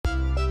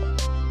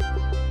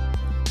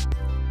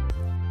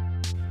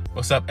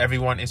What's up,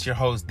 everyone? It's your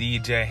host,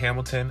 DJ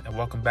Hamilton, and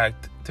welcome back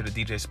to the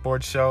DJ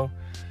Sports Show.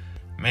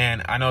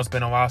 Man, I know it's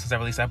been a while since I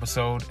released an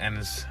episode,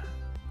 and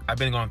I've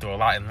been going through a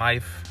lot in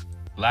life.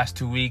 Last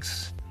 2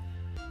 weeks,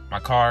 my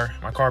car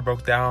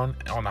broke down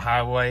on the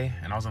highway,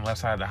 and I was on the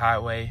left side of the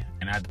highway,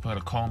 and I had to put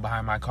a cone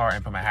behind my car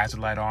and put my hazard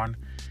light on.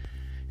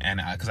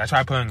 And because I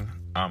tried putting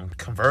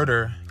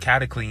converter,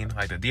 Cataclean,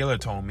 like the dealer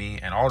told me,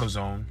 and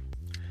AutoZone,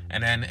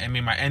 and then it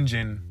made my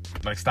engine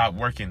stop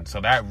working.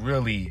 So that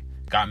really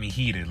got me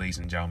heated, ladies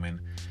and gentlemen,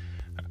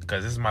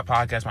 because this is my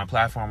podcast, my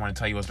platform. I want to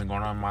tell you what's been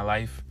going on in my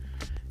life,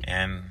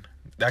 and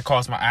that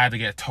caused I had to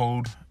get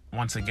towed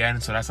once again.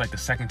 So that's like the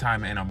second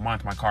time in a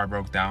month my car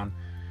broke down.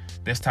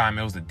 This time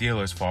it was the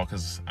dealer's fault,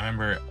 because I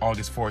remember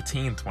August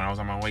 14th when I was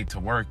on my way to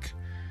work,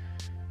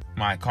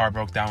 my car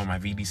broke down with my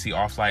VBC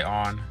off light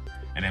on,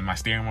 and then my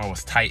steering wheel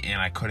was tight and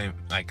I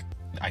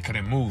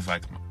couldn't move,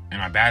 and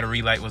my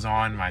battery light was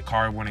on, my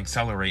car wouldn't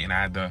accelerate, and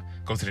I had to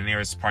go to the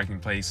nearest parking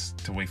place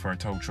to wait for a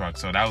tow truck.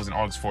 So that was on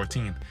August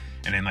 14th.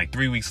 And then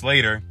 3 weeks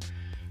later,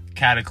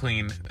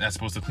 Cataclean, that's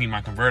supposed to clean my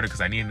converter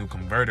because I need a new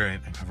converter,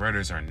 and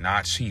converters are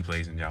not cheap,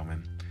 ladies and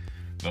gentlemen.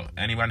 So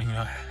anybody who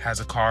has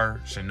a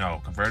car should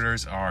know,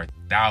 converters are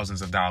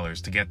thousands of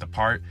dollars to get the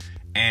part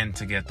and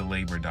to get the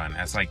labor done.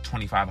 That's like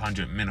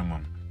 $2,500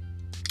 minimum.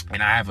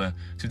 And I have a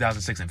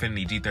 2006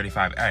 Infiniti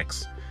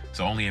G35X.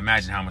 So only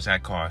imagine how much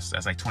that costs.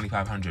 That's like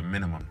 $2,500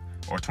 minimum,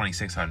 or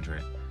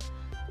 $2,600.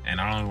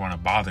 And I don't even want to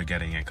bother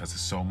getting it because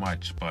it's so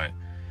much.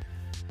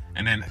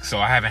 So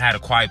I haven't had a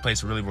quiet place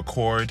to really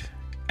record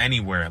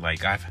anywhere.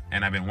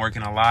 I've been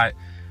working a lot.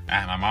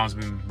 My mom's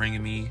been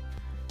bringing me.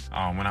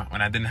 When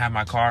I didn't have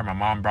my car, my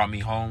mom brought me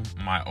home.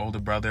 My older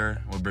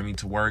brother would bring me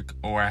to work,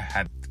 or I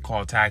had to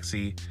call a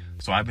taxi.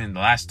 So the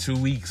last 2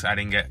 weeks I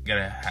didn't I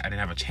didn't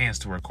have a chance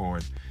to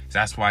record. So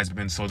that's why it's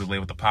been so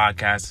delayed with the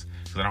podcast,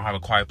 because I don't have a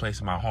quiet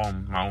place in my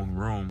home, my own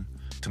room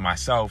to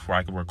myself where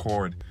I can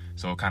record.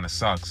 So it kind of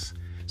sucks.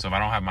 So if I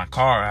don't have my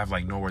car, I have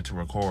nowhere to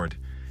record,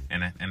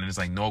 and there's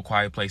no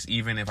quiet place.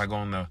 Even if I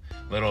go in the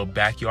little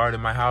backyard in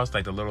my house,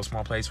 the little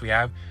small place we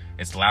have,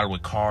 it's loud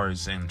with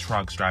cars and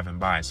trucks driving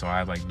by. So I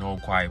have no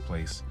quiet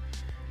place.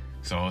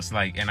 So it's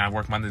and I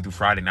work Monday through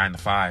Friday, 9 to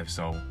 5.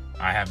 So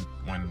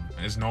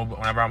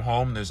whenever I'm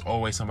home, there's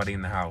always somebody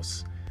in the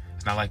house.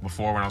 It's not like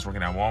before when I was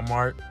working at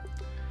Walmart,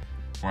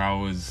 where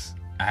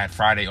I had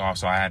Friday off,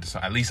 so I had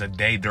at least a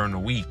day during the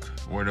week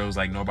where there was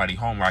nobody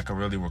home where I could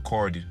really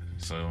record.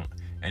 So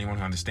anyone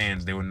who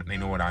understands, they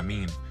know what I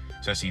mean,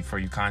 especially for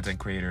you content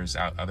creators,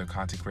 other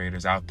content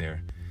creators out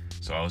there.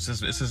 So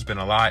this has been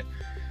a lot,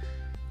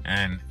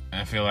 and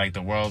I feel like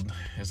the world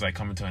is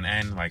coming to an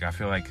end. I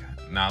feel like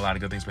not a lot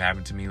of good things have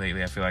happened to me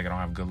lately. I feel like I don't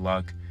have good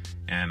luck,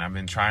 and I've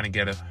been trying to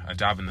get a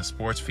job in the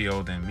sports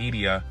field and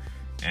media,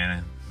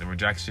 and the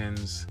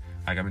rejections.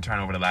 I've been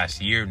trying over the last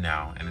year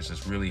now, and it's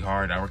just really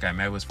hard. I work at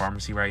Medwest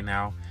Pharmacy right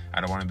now. I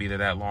don't want to be there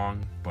that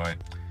long, but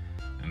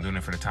I'm doing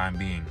it for the time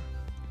being.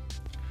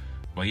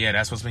 But yeah,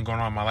 that's what's been going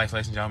on in my life,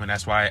 ladies and gentlemen.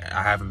 That's why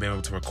I haven't been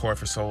able to record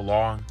for so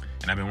long,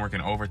 and I've been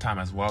working overtime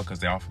as well, because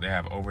they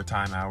have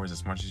overtime hours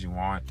as much as you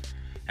want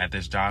at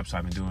this job. So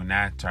I've been doing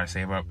that, try to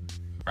save up,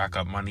 rack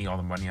up money, all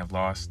the money I've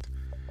lost,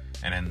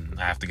 and then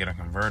I have to get a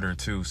converter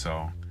too.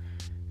 So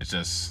it's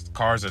just,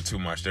 cars are too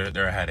much.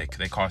 They're a headache.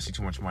 They cost you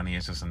too much money.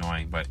 It's just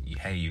annoying. But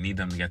hey, you need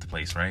them to get to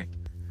place, right?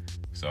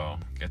 So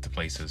get to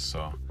places.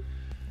 So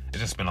it's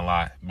just been a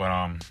lot. But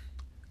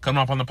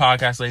coming up on the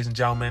podcast, ladies and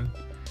gentlemen,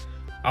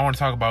 I want to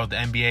talk about the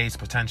NBA's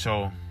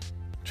potential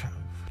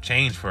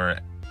change for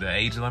the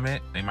age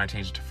limit. They might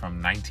change it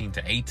from 19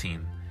 to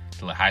 18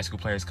 to let high school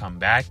players come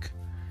back.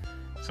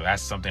 So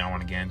that's something I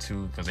want to get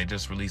into, because they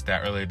just released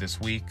that earlier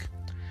this week.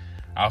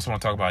 I also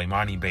want to talk about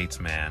Emoni Bates,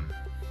 man.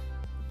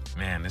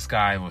 Man, this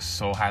guy was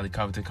so highly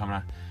coveted coming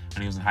out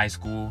when he was in high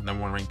school.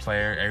 Number 1 ranked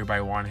player.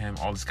 Everybody wanted him.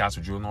 All the scouts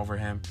were drooling over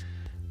him.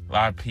 A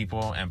lot of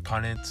people and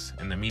pundits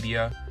in the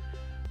media,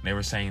 they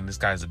were saying this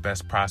guy's the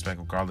best prospect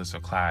regardless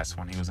of class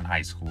when he was in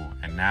high school.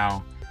 And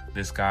now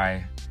this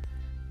guy,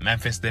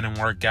 Memphis didn't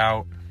work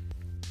out.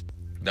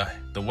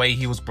 The way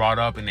he was brought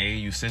up in the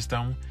AAU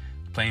system,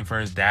 playing for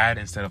his dad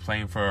instead of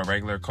playing for a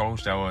regular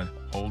coach that would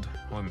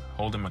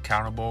hold him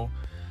accountable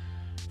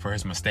for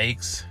his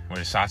mistakes or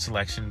his shot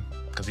selection,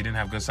 because he didn't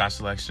have good shot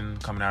selection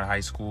coming out of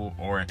high school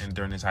or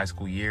during his high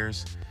school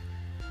years,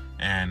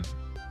 and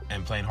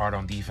playing hard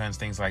on defense,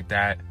 things like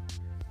that.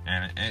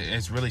 And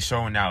it's really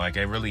showing now. It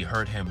really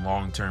hurt him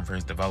long term for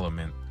his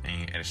development,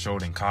 and it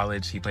showed in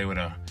college. He played with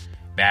a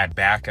bad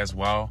back as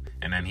well,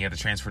 and then he had to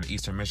transfer to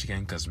Eastern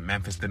Michigan because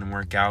Memphis didn't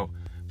work out,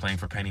 playing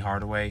for Penny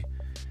Hardaway,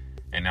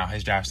 and now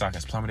his draft stock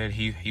has plummeted.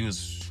 He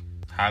was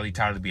highly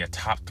touted to be a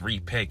top 3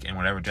 pick in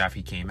whatever draft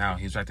he came out.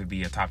 He was projected to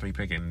be a top 3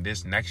 pick in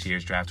this next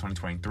year's draft,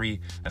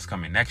 2023. That's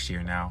coming next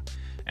year now.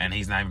 And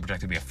he's not even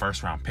projected to be a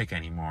first-round pick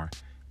anymore.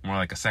 More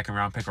like a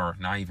second-round pick, or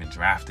not even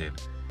drafted.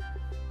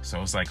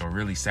 So it's a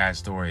really sad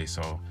story.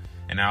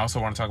 And I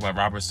also want to talk about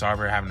Robert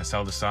Sarver having to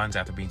sell the Suns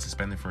after being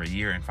suspended for a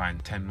year and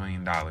fined $10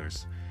 million.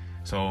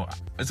 So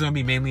it's going to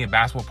be mainly a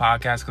basketball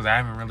podcast, because I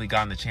haven't really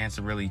gotten the chance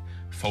to really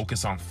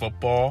focus on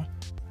football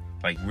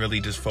like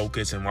really just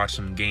focus and watch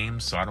some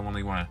games. So I don't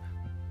really want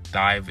to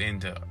dive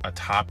into a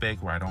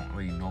topic where I don't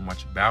really know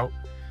much about.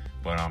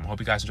 But hope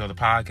you guys enjoy the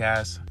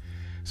podcast.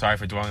 Sorry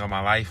for dwelling on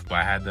my life,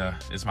 but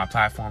it's my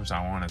platform, so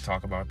I want to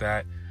talk about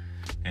that.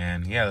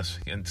 And yeah, let's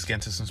get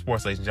into some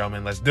sports, ladies and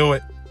gentlemen. Let's do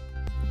it.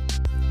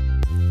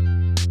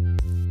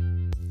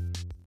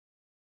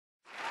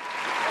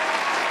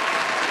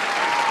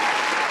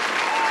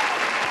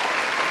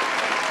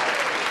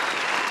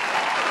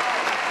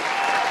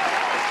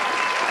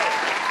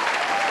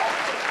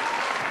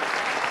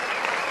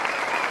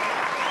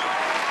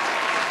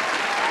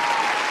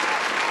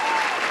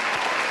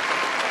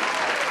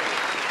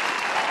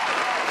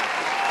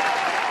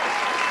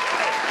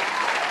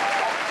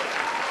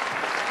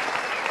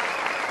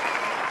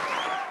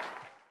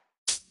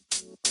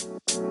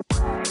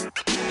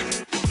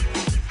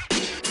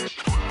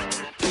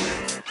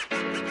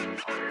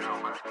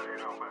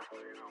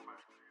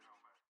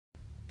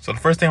 So the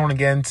first thing I want to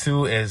get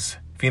into is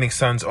Phoenix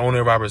Suns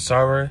owner Robert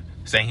Sarver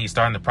saying he's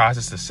starting the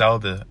process to sell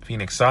the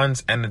Phoenix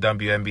Suns and the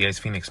WNBA's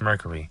Phoenix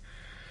Mercury.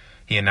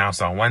 He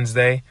announced on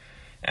Wednesday,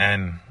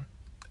 and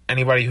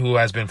anybody who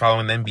has been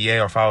following the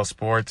NBA or follows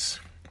sports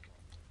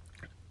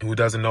who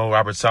doesn't know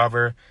Robert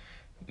Sarver,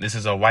 this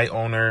is a white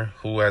owner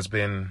who has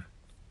been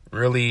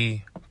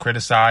really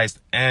criticized,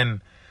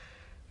 and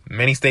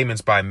many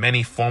statements by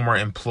many former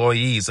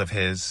employees of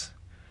his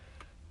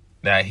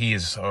that he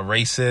is a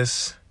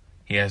racist.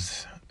 He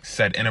has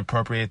said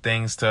inappropriate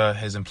things to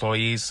his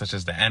employees, such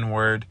as the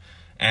N-word,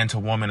 and to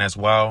women as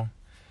well.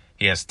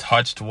 He has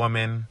touched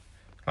women,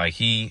 like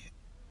a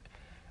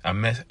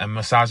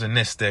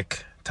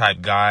misogynistic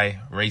type guy,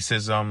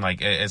 racism,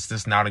 like it's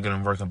just not a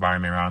good work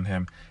environment around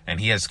him, and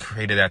he has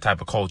created that type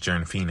of culture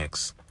in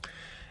Phoenix.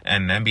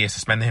 And the NBA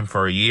suspended him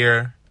for a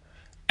year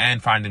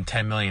and fined him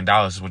 $10 million,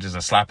 which is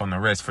a slap on the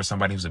wrist for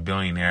somebody who's a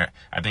billionaire.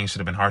 I think it should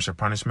have been harsher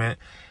punishment,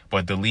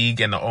 but the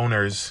league and the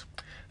owners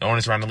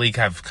around the league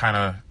have kind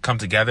of come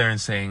together and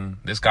saying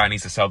this guy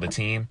needs to sell the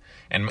team.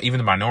 And even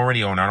the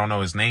minority owner, I don't know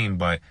his name,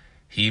 but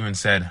he even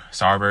said,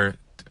 Sarver,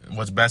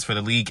 what's best for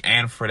the league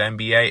and for the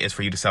NBA is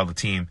for you to sell the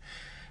team.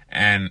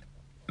 And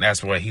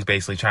that's what he's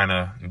basically trying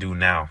to do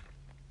now.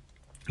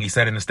 He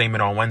said in a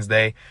statement on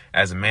Wednesday,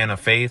 as a man of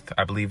faith,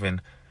 I believe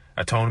in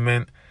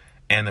atonement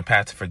and the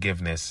path to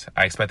forgiveness.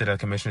 I expected a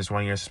commissioner's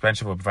 1-year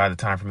suspension would provide the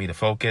time for me to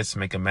focus,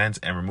 make amends,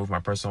 and remove my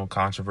personal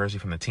controversy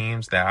from the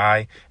teams that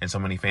I and so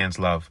many fans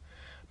love.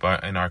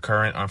 But in our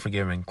current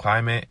unforgiving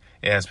climate,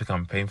 it has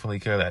become painfully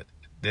clear that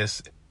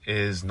this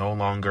is no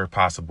longer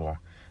possible.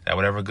 That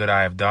whatever good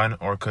I have done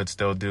or could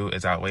still do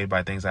is outweighed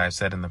by things I have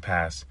said in the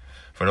past.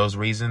 For those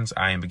reasons,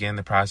 I am beginning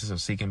the process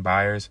of seeking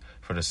buyers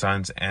for the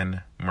Suns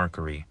and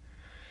Mercury.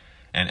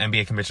 And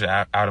NBA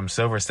Commissioner Adam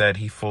Silver said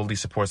he fully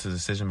supports the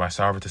decision by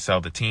Sarver to sell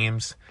the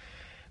teams.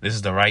 This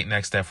is the right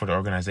next step for the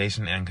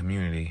organization and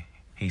community,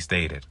 he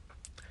stated.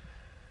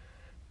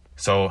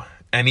 So,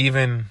 and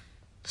even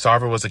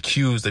Sarver was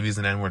accused of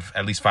using the N-word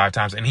at least 5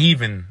 times, and he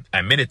even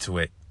admitted to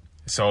it.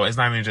 So it's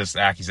not even just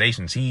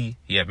accusations. He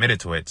admitted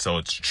to it, so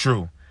it's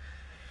true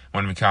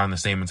when we count on the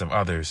statements of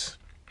others.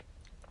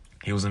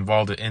 He was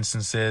involved in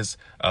instances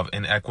of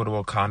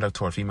inequitable conduct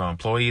toward female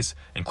employees,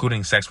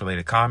 including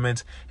sex-related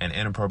comments and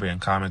inappropriate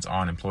comments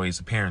on employees'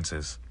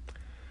 appearances.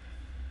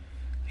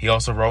 He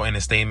also wrote in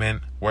a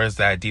statement, words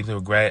that I deeply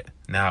regret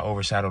now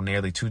overshadow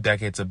nearly 2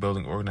 decades of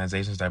building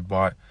organizations that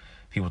brought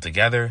people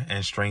together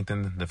and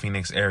strengthened the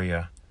Phoenix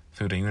area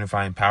through the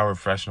unifying power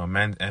of professional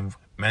men's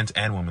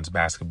and women's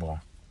basketball.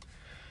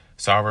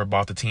 Sarver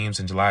bought the teams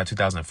in July of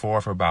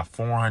 2004 for about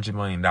 $400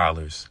 million.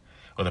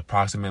 With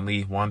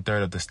approximately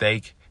 1/3 of the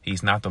stake,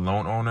 he's not the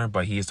lone owner,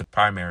 but he is the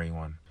primary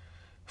one.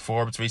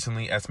 Forbes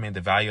recently estimated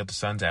the value of the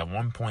Suns at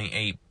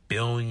 $1.8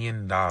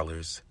 billion.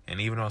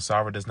 And even though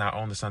Sarver does not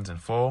own the Suns in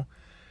full,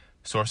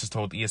 sources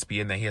told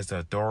ESPN that he has the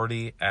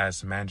authority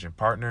as managing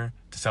partner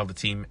to sell the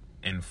team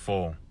in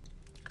full.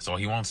 So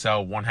he won't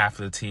sell 1/2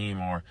 of the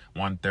team or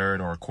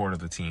 1/3 or 1/4 of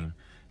the team.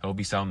 He'll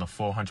be selling the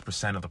full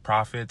 100% of the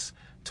profits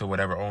to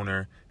whatever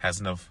owner has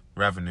enough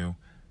revenue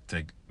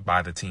to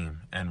buy the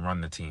team and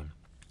run the team.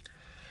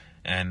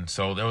 And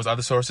so there was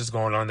other sources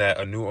going on that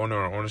a new owner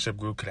or ownership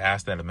group could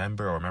ask that a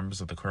member or members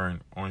of the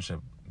current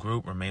ownership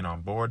group remain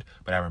on board,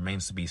 but that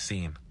remains to be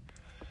seen.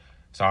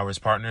 Sarver's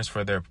partners,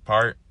 for their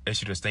part,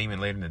 issued a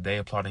statement later in the day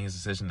applauding his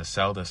decision to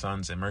sell the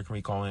Suns and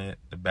Mercury, calling it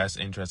the best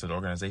interest of the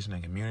organization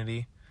and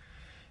community.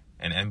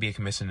 An NBA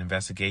commissioned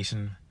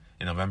investigation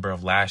in November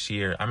of last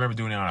year. I remember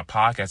doing it on a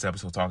podcast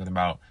episode talking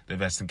about the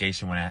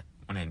investigation when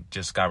it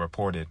just got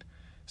reported.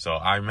 So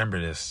I remember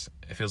this.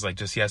 It feels like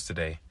just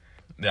yesterday.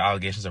 The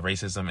allegations of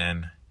racism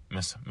and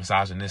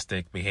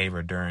misogynistic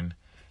behavior during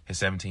his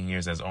 17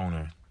 years as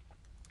owner.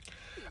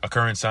 A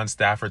current Suns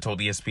staffer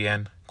told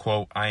ESPN,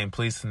 quote, I am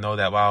pleased to know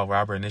that while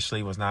Robert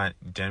initially was not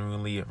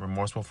genuinely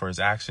remorseful for his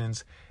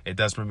actions, it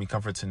does bring me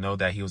comfort to know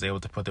that he was able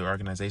to put the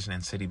organization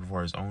and city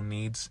before his own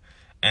needs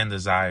and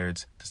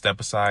desires to step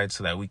aside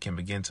so that we can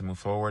begin to move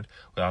forward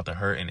without the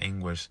hurt and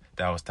anguish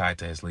that was tied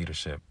to his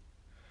leadership.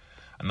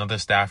 Another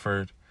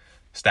staffer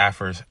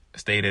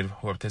stated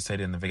who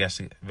participated in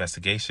the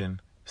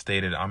investigation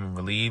stated, "I'm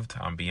relieved,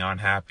 I'm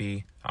beyond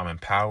happy, I'm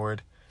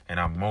empowered, and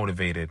I'm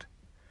motivated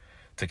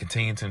to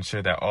continue to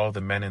ensure that all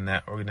the men in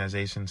that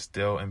organization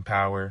still in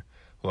power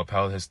who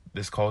upheld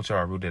this culture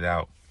are rooted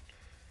out."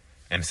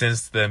 And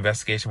since the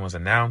investigation was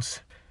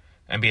announced,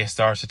 NBA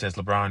stars such as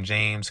LeBron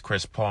James,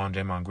 Chris Paul, and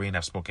Draymond Green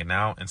have spoken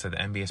out and said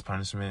the NBA's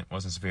punishment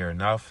wasn't severe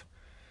enough.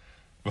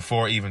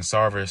 Before even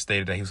Sarver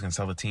stated that he was going to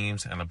sell the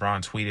teams, and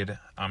LeBron tweeted,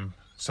 "I'm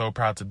so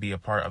proud to be a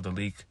part of the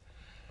league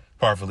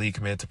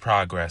committed to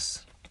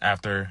progress,"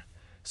 after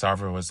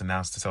Sarver was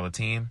announced to sell the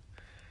team.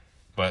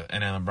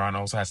 And then LeBron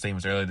also had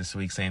statements earlier this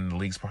week saying the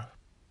league's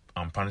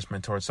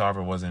punishment towards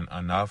Sarver wasn't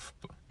enough,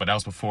 but that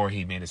was before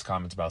he made his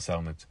comments about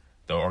selling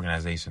the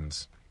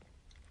organizations.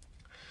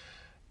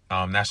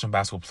 National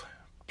Basketball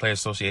Players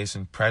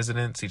Association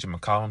President C.J.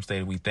 McCollum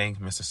stated, "We thank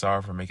Mr.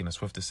 Sarver for making a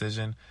swift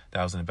decision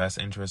that was in the best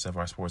interest of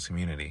our sports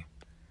community."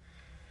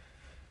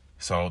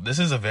 So this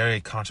is a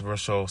very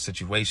controversial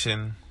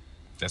situation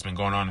that's been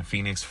going on in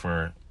Phoenix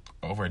for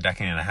over a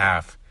decade and a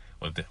half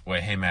with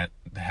him at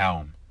the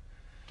helm.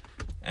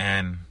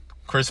 And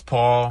Chris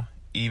Paul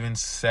even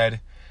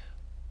said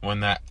when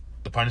the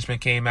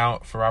punishment came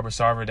out for Robert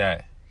Sarver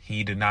that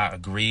he did not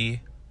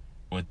agree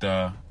with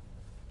the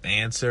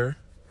answer,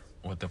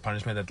 with the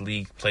punishment that the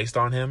league placed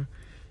on him.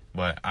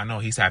 But I know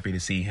he's happy to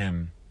see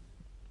him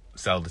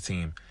sell the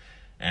team.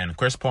 And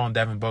Chris Paul and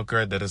Devin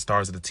Booker, they're the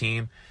stars of the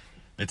team.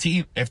 The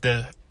team, if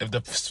the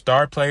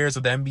star players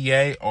of the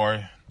NBA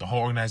or the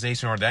whole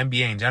organization or the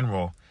NBA in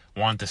general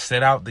wanted to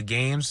sit out the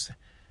games,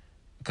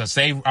 because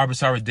say Robert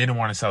Sarver didn't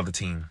want to sell the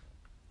team,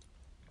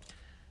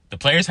 the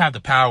players have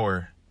the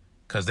power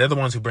because they're the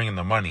ones who bring in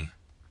the money.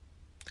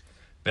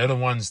 They're the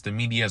ones the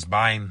media is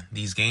buying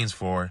these games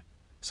for,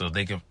 so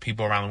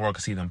people around the world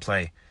can see them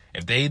play.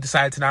 If they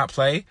decide to not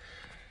play,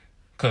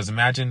 because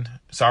imagine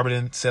Sarver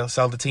didn't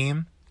sell the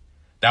team,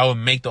 that would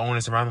make the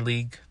owners around the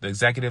league, the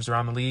executives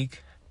around the league,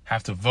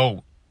 have to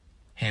vote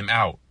him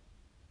out.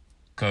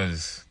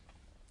 Because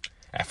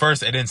at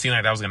first it didn't seem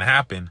like that was going to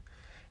happen.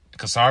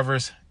 Because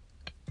owners,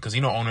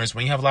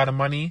 when you have a lot of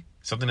money,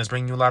 something that's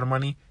bringing you a lot of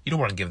money, you don't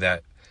want to give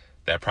that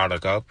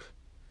product up.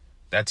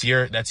 That's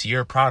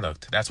your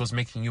product. That's what's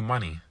making you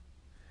money.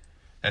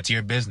 That's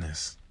your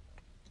business.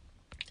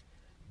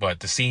 But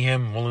to see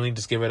him willingly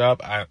just give it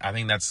up, I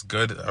think that's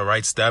good, a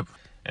right step,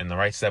 and the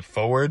right step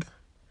forward.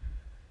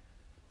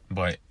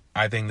 But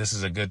I think this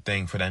is a good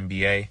thing for the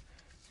NBA,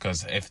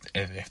 because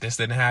if this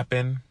didn't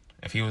happen,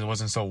 if he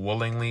wasn't so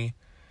willingly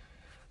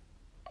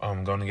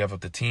going to give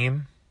up the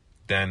team,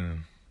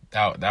 then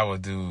that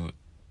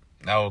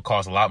would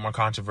cause a lot more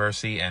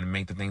controversy and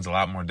make the things a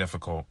lot more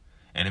difficult.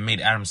 And it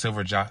made Adam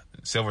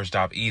Silver's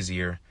job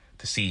easier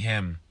to see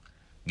him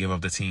give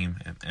up the team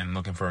and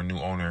looking for a new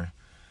owner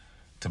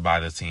to buy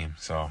the team.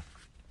 So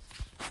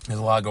there's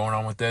a lot going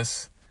on with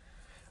this.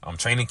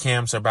 Training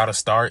camps are about to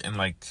start in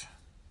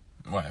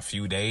a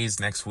few days,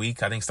 next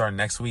week. I think starting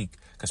next week,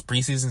 because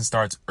preseason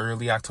starts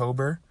early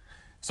October.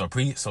 So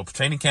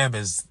training camp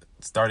is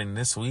starting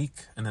this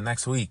week and the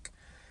next week.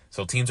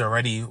 So teams are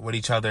ready with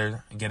each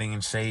other, getting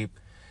in shape,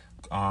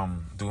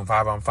 doing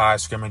 5-on-5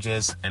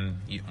 scrimmages. And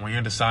when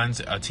you're the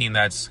Suns, a team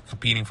that's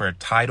competing for a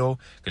title,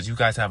 because you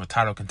guys have a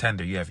title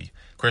contender. You have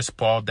Chris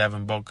Paul,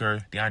 Devin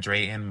Booker,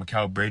 DeAndre Ayton,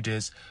 Mikal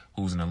Bridges,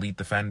 who's an elite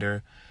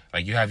defender.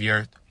 You have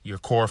your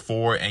core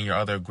four and your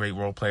other great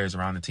role players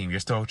around the team.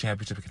 You're still a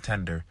championship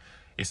contender.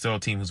 You're still a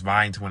team who's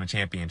vying to win a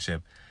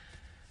championship.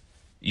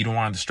 You don't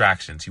want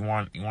distractions. You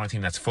want a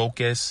team that's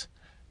focused,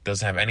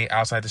 doesn't have any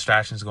outside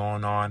distractions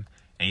going on,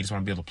 and you just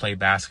want to be able to play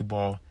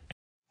basketball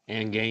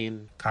and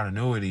gain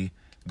continuity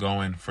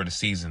going for the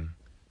season.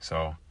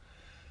 So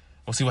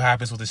we'll see what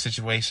happens with this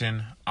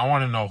situation. I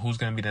want to know who's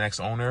going to be the next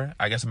owner.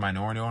 I guess a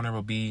minority owner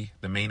will be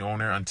the main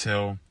owner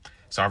until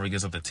Sarver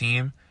gives up the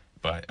team.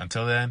 But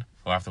until then,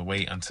 we'll have to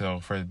wait until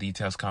further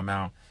details come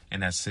out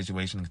and that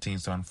situation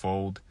continues to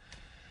unfold.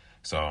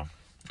 So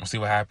we'll see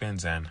what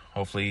happens, and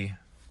hopefully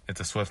it's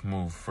a swift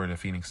move for the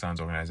Phoenix Suns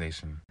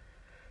organization.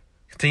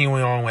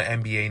 Continuing on with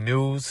NBA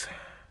news,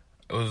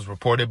 it was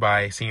reported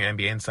by senior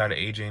NBA insider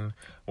Adrian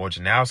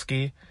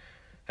Wojnarowski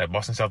that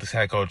Boston Celtics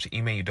head coach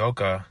Ime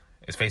Udoka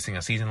is facing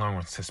a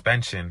season-long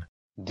suspension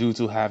due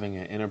to having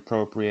an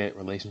inappropriate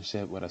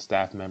relationship with a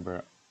staff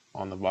member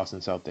on the Boston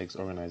Celtics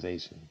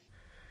organization.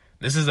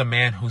 This is a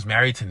man who's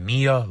married to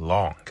Nia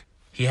Long.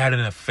 He had an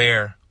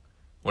affair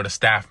with a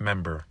staff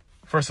member.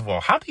 First of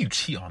all, how do you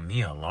cheat on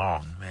Nia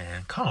Long,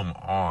 man? Come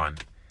on.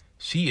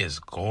 She is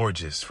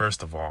gorgeous,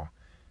 first of all.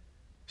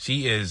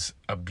 She is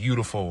a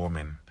beautiful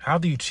woman. How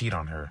do you cheat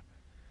on her?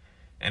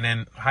 And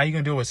then how are you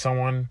going to do it with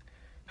someone?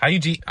 How you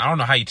cheat? I don't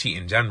know how you cheat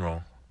in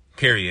general,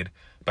 period.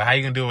 But how are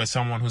you going to do it with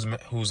someone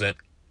who's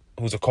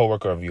a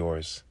coworker of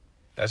yours?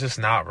 That's just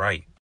not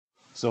right.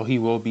 So he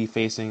will be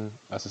facing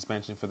a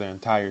suspension for the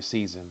entire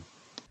season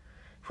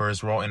for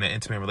his role in an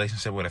intimate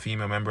relationship with a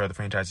female member of the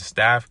franchise's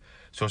staff,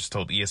 sources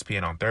told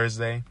ESPN on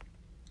Thursday.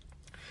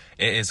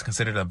 It is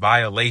considered a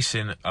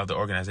violation of the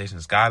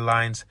organization's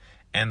guidelines,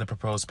 and the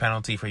proposed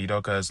penalty for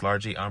Udoka is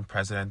largely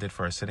unprecedented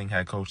for a sitting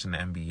head coach in the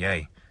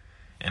NBA.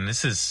 And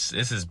this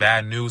is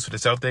bad news for the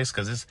Celtics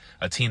because it's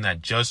a team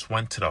that just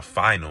went to the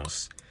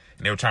finals.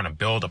 And they were trying to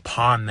build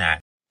upon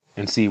that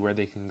and see where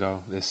they can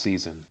go this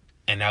season.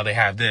 And now they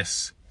have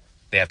this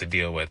they have to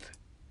deal with.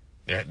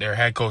 Their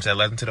head coach that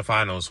led them to the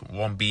finals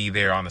won't be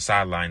there on the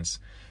sidelines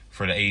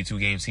for the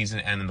 82-game season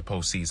and in the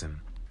postseason.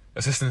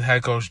 Assistant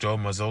head coach Joe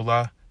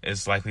Mazzulla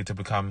is likely to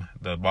become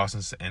the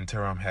Boston's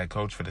interim head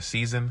coach for the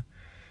season.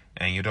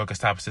 And Udoka's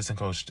top assistant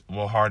coach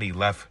Will Hardy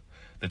left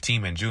the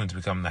team in June to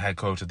become the head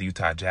coach of the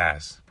Utah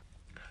Jazz.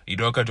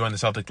 Udoka joined the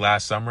Celtics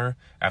last summer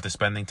after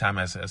spending time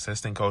as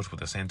assistant coach with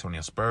the San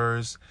Antonio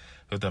Spurs,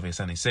 Philadelphia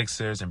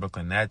 76ers, and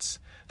Brooklyn Nets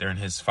during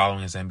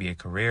following his NBA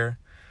career.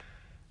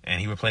 And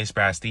he replaced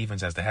Brad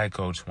Stevens as the head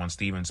coach when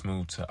Stevens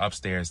moved to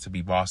upstairs to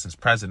be Boston's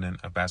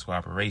president of basketball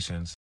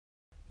operations.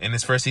 In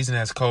his first season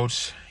as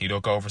coach,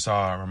 Udoka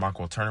oversaw a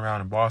remarkable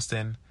turnaround in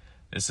Boston.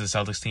 This is a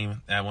Celtics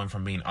team that went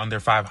from being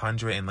under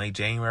 500 in late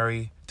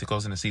January to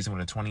closing the season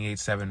with a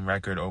 28-7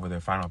 record over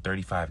their final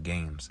 35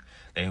 games.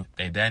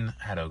 They then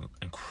had an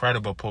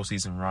incredible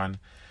postseason run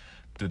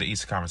through the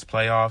Eastern Conference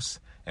playoffs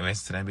and made it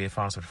to the NBA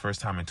Finals for the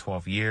first time in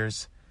 12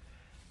 years,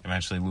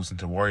 eventually losing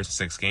to the Warriors in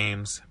 6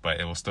 games, but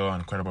it was still an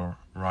incredible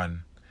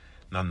run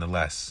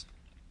nonetheless.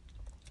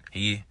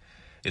 He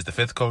is the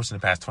 5th coach in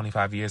the past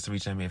 25 years to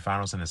reach the NBA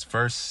Finals in his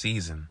first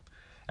season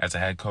as a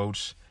head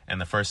coach,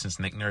 and the first since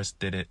Nick Nurse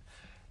did it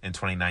in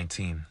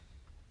 2019.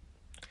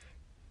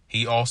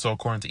 He also,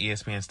 according to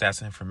ESPN Stats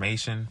and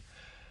Information,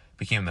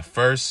 became the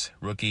first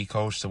rookie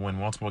coach to win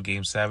multiple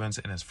Game 7s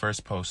in his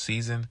first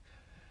postseason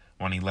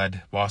when he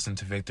led Boston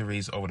to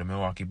victories over the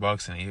Milwaukee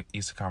Bucks in the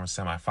Eastern Conference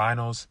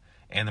semifinals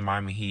and the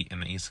Miami Heat in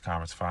the Eastern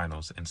Conference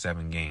Finals in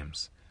 7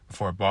 games,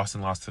 before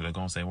Boston lost to the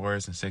Golden State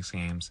Warriors in 6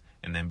 games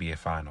in the NBA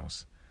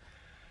Finals.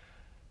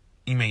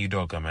 Ime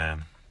Udoka,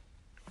 man.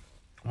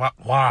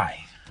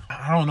 Why?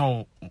 I don't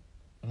know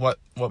what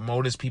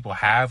motives people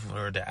have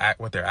or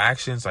with their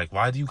actions. Like,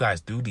 why do you guys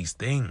do these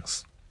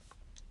things?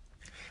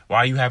 Why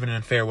are you having an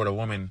affair with a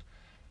woman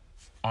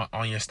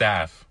on your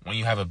staff when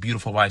you have a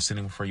beautiful wife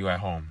sitting for you at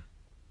home?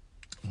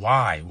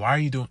 Why? Why are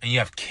you doing? And you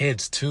have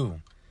kids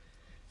too.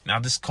 Now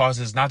this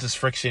causes not just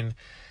friction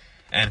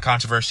and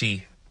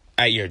controversy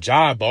at your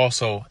job, but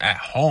also at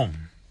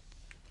home.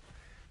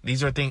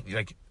 These are things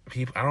like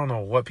people. I don't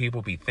know what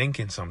people be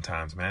thinking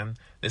sometimes, man.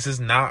 This is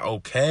not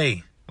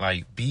okay.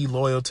 Like, be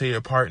loyal to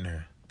your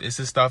partner. This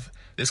is stuff.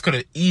 This could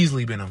have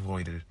easily been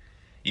avoided.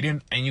 You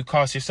didn't, and you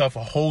cost yourself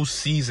a whole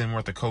season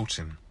worth of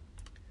coaching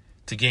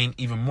to gain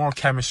even more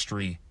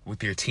chemistry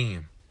with your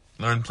team.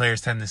 Learn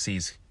players'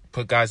 tendencies.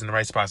 Put guys in the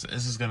right spots.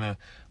 You're gonna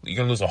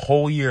lose a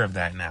whole year of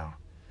that now.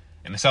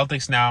 And the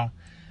Celtics now,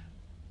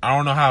 I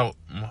don't know how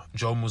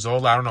Joe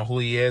Mazzulla, I don't know who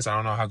he is. I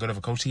don't know how good of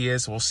a coach he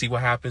is. We'll see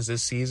what happens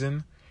this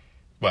season.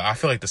 But I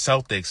feel like the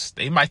Celtics,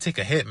 they might take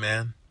a hit,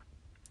 man.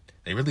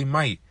 They really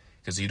might.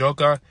 Because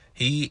Udoka,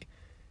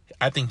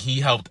 I think he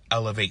helped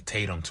elevate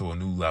Tatum to a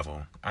new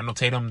level. I know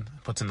Tatum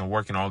puts in the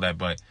work and all that,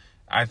 but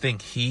I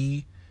think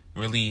he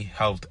really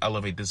helped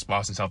elevate this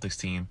Boston Celtics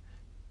team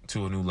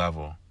to a new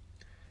level.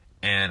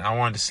 And I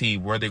wanted to see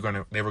where they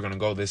were gonna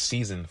go this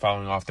season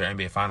following off their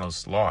NBA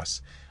Finals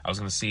loss. I was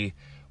gonna see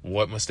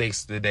what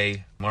mistakes did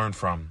they learn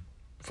from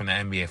the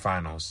NBA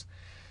Finals.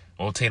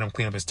 Will Tatum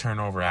clean up his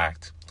turnover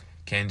act?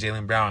 Can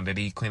Jaylen Brown, did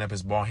he clean up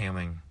his ball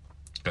handling?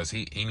 Because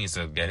he needs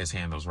to get his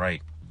handles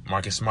right.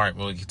 Marcus Smart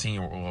will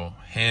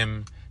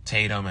him,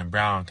 Tatum, and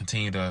Brown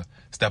continue to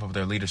step up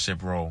their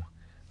leadership role.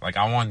 Like,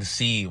 I wanted to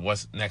see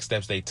what next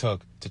steps they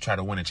took to try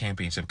to win a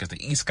championship, because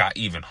the East got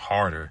even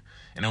harder,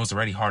 and it was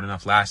already hard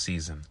enough last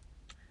season.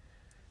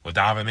 With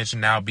Donovan Mitchell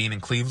now being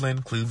in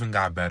Cleveland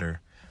got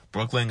better.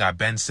 Brooklyn got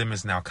Ben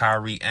Simmons, now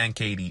Kyrie and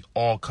KD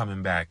all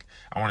coming back.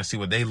 I want to see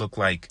what they look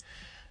like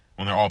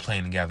when they're all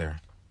playing together.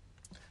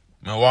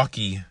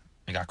 Milwaukee,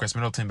 they got Chris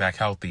Middleton back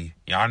healthy.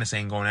 Giannis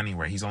ain't going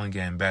anywhere. He's only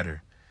getting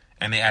better.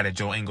 And they added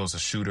Joe Ingles, a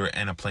shooter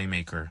and a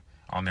playmaker,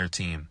 on their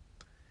team.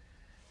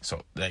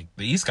 So, like,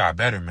 the East got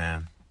better,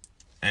 man.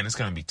 And it's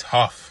going to be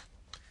tough.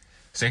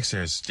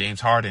 Sixers,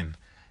 James Harden,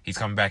 he's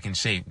coming back in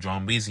shape. Joel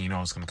Embiid,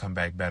 is going to come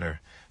back better.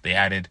 They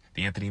added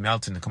Anthony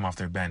Melton to come off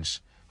their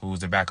bench, who was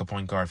the backup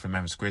point guard for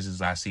Memphis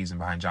Grizzlies last season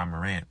behind John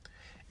Morant.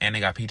 And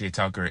they got PJ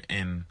Tucker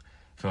in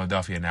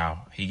Philadelphia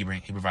now. He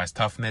provides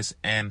toughness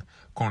and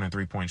corner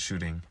three-point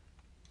shooting.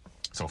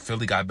 So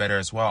Philly got better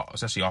as well,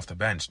 especially off the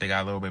bench. They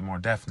got a little bit more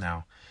depth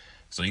now.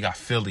 So you got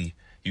Philly,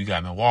 you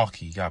got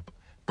Milwaukee, you got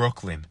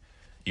Brooklyn.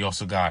 You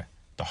also got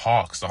the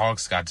Hawks. The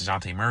Hawks got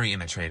DeJounte Murray in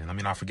the trade. And let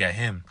me not forget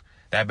him.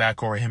 That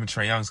backcourt, him and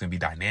Trae Young, is going to be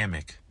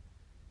dynamic.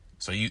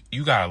 So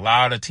you got a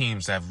lot of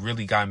teams that have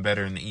really gotten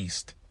better in the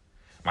East.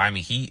 Miami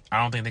Heat, I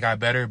don't think they got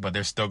better, but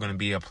they're still going to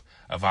be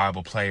a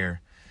viable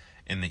player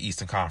in the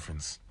Eastern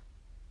Conference.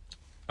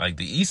 Like,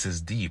 the East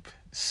is deep.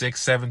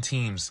 6, 7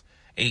 teams,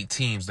 8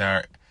 teams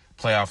that are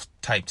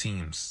playoff-type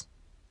teams.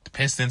 The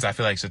Pistons, I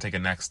feel like, should take a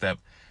next step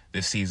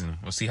this season.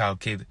 We'll see how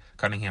Cade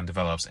Cunningham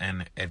develops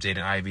and if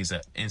Jaden Ivey's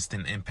an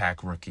instant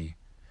impact rookie.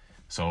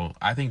 So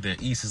I think the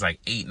East is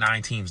like 8,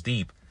 9 teams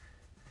deep.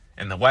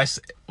 And the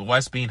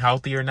West being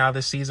healthier now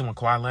this season with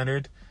Kawhi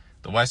Leonard,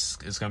 The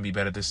West is going to be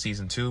better this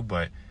season too,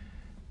 but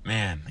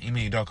man, Ime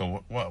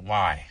Udoka,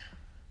 why?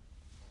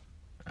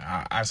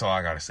 That's all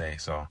I got to say.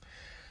 So,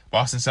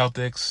 Boston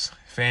Celtics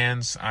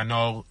fans, I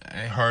know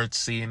it hurts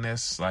seeing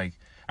this. Like,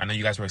 I know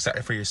you guys were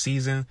excited for your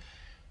season.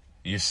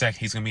 He was going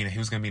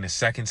to be in his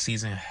second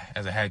season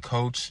as a head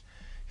coach.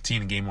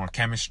 Continue to gain more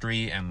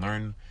chemistry and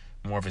learn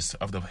more of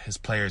his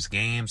players'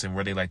 games and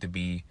where they like to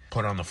be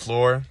put on the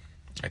floor,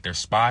 like their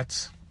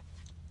spots.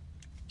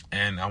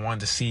 And I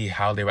wanted to see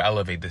how they would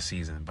elevate this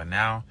season. But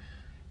now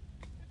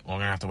we're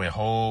gonna have to wait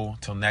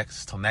till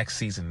next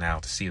season now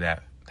to see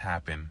that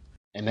happen.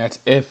 And that's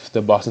if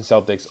the Boston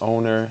Celtics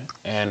owner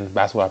and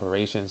basketball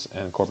operations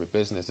and corporate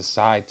business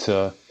decide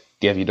to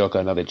give Udoka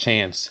another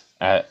chance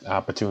at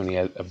opportunity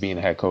of being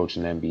a head coach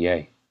in the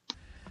NBA.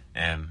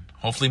 And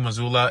hopefully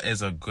Mazzulla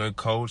is a good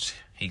coach.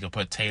 He can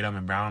put Tatum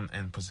and Brown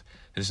in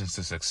positions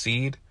to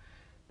succeed.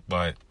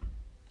 But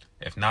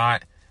if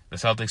not, the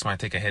Celtics might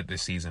take a hit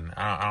this season.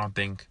 I don't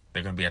think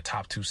they're going to be a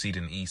top 2 seed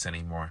in the East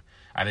anymore.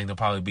 I think they'll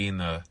probably be in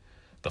the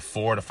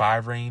 4 to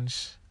 5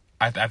 range.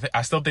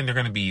 I still think they're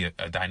going to be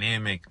a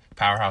dynamic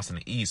powerhouse in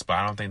the East, but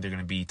I don't think they're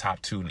going to be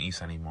top 2 in the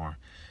East anymore.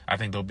 I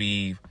think they'll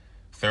be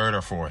 3rd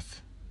or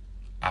 4th.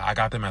 I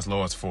got them as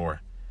low as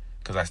 4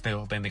 because I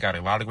still think they got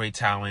a lot of great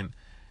talent.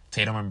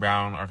 Tatum and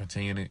Brown are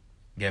continuing to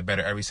get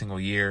better every single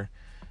year,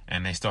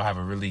 and they still have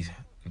a really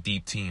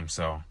deep team.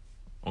 So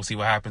we'll see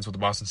what happens with the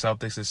Boston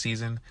Celtics this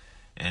season,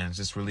 and it's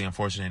just really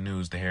unfortunate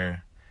news to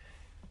hear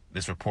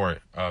this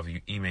report of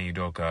Ime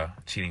Udoka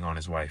cheating on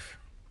his wife.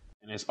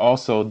 And it's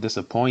also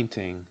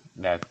disappointing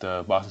that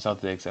the Boston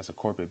Celtics, as a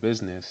corporate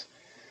business,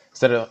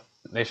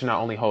 they should not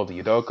only hold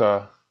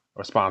Udoka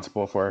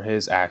responsible for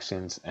his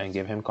actions and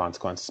give him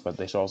consequences, but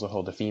they should also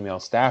hold the female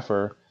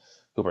staffer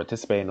who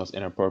participated in those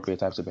inappropriate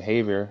types of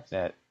behavior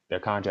that their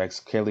contracts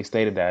clearly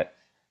stated that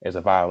is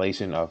a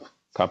violation of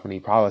company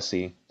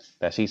policy,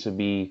 that she should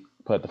be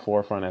put at the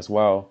forefront as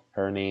well,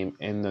 her name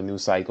in the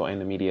news cycle, in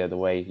the media, the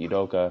way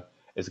Udoka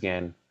is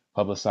again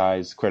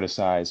publicized,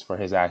 criticized for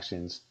his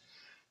actions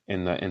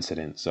in the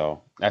incident.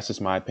 So that's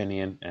just my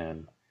opinion.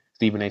 And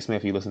Stephen A. Smith,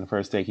 if you listen to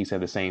First Take, he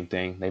said the same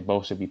thing. They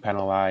both should be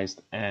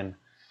penalized and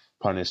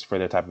punished for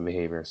their type of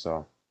behavior.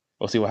 So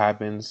we'll see what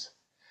happens.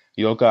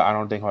 Udoka, I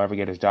don't think he'll ever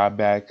get his job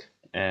back,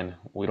 and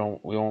we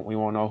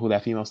won't know who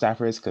that female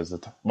staffer is because the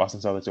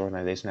Boston Celtics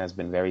organization has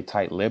been very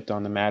tight-lipped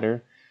on the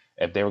matter.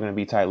 If they were going to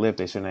be tight-lipped,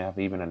 they shouldn't have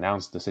even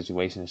announced the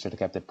situation. They should have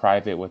kept it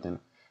private within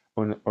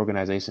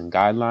organization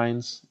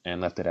guidelines and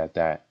left it at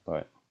that.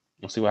 But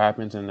we'll see what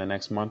happens in the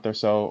next month or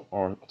so,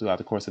 or throughout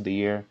the course of the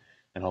year,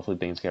 and hopefully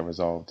things get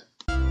resolved.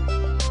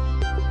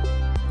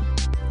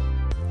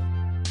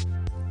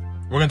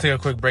 We're going to take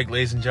a quick break,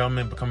 ladies and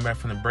gentlemen, but coming back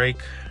from the break,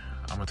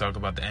 I'm going to talk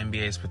about the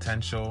NBA's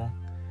potential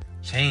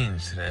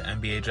change to the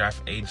NBA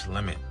draft age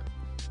limit.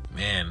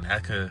 Man,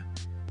 it could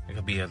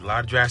be a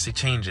lot of drastic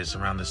changes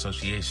around the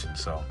association.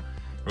 So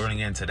we're going to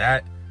get into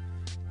that,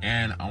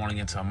 and I want to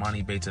get into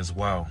Amani Bates as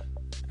well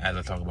as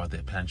I talk about the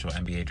potential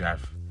NBA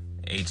draft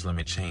age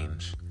limit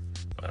change.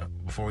 But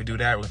before we do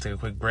that, we're going to take a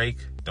quick break.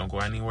 Don't go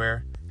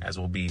anywhere, as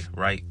we'll be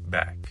right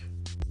back.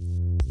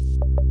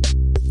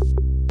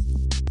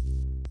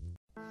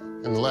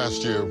 In the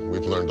last year,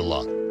 we've learned a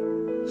lot.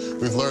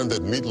 We've learned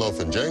that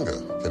meatloaf and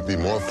Jenga can be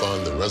more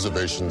fun than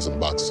reservations and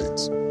box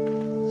seats.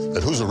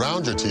 That who's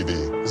around your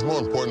TV is more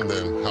important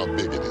than how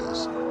big it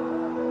is.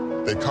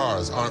 That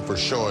cars aren't for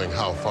showing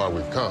how far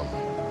we've come,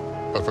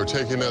 but for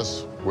taking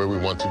us where we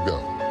want to go.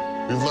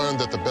 We've learned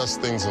that the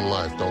best things in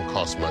life don't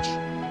cost much,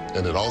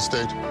 and at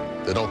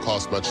Allstate, they don't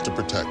cost much to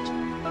protect.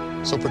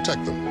 So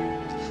protect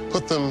them.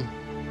 Put them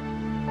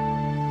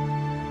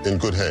in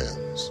good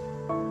hands.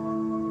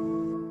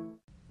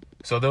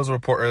 So there was a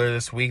report earlier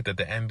this week that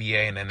the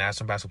NBA and the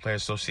National Basketball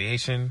Players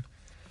Association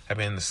have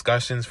been in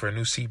discussions for a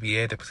new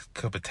CBA that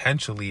could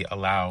potentially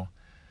allow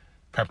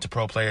prep to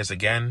pro players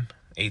again,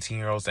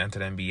 18-year-olds to enter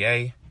the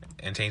NBA,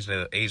 and change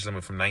the age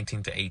limit from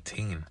 19 to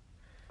 18.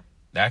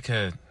 That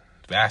could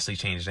vastly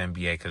change the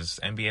NBA because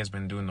NBA has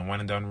been doing the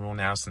one-and-done rule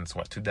now since,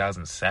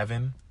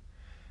 2007?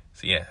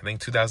 So, yeah, I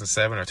think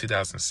 2007 or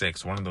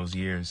 2006, one of those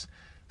years.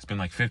 It's been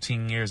like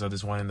 15 years of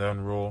this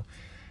one-and-done rule.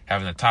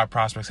 Having the top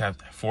prospects have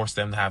forced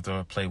them to have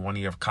to play 1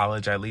 year of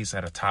college at least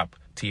at a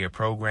top-tier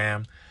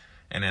program,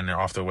 and then they're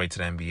off their way to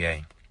the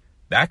NBA.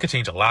 That could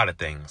change a lot of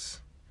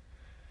things.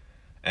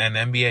 And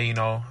the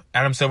NBA,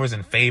 Adam Silver's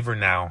in favor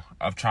now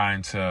of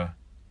trying to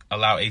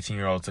allow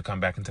 18-year-olds to come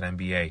back into the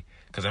NBA.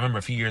 Because I remember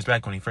a few years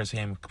back when he first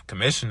became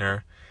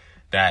commissioner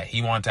that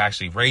he wanted to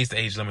actually raise the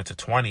age limit to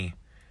 20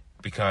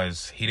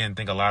 because he didn't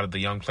think a lot of the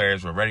young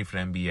players were ready for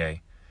the NBA.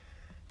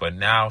 But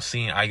now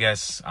I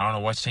don't know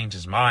what's changed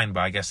his mind,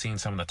 but I guess seeing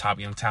some of the top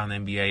young talent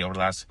in the NBA over the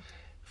last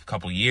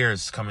couple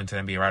years come into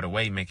the NBA right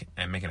away making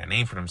a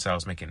name for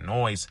themselves, making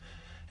noise,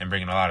 and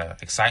bringing a lot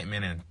of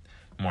excitement and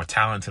more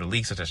talent to the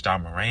league, such as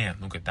John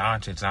Morant, Luka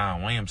Doncic,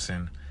 Zion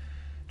Williamson,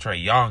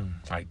 Trae Young,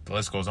 like the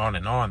list goes on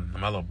and on,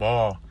 LaMelo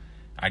Ball.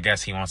 I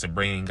guess he wants to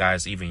bring in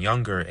guys even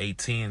younger,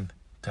 18,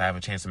 to have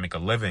a chance to make a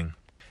living.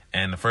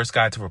 And the first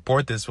guy to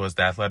report this was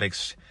the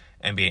Athletics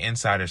NBA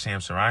insider, Sam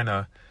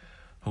Sarina,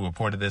 who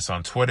reported this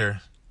on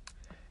Twitter.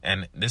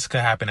 And this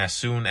could happen as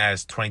soon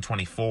as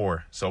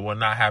 2024. So it will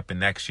not happen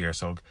next year.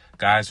 So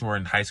guys who are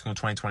in high school in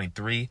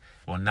 2023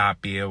 will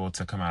not be able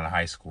to come out of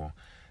high school.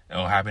 It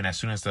will happen as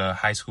soon as the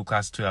high school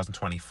class of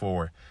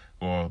 2024.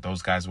 Well,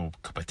 those guys will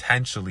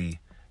potentially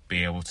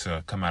be able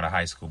to come out of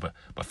high school. But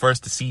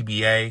first, the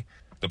CBA,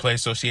 the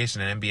Players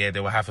Association, and NBA, they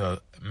will have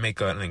to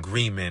make an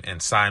agreement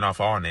and sign off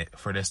on it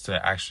for this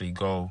to actually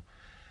go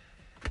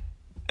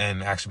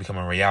and actually become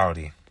a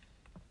reality.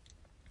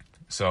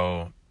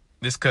 So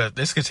this could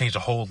change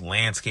the whole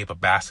landscape of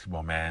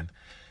basketball, man.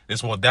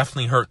 This will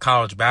definitely hurt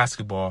college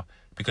basketball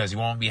because you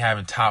won't be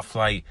having top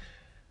flight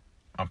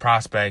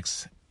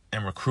prospects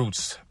and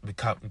recruits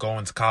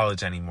going to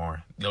college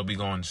anymore. They'll be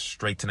going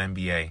straight to the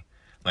NBA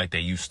like they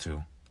used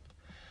to.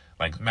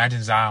 Like,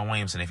 imagine Zion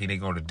Williamson if he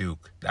didn't go to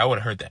Duke. That would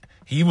have hurt that.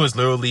 He was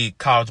literally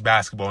college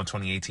basketball in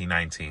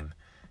 2018-19.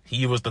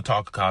 He was the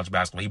talk of college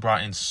basketball. He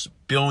brought in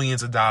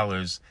billions of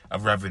dollars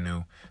of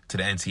revenue to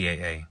the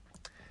NCAA.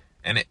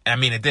 And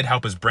it did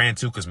help his brand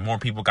too, because more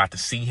people got to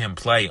see him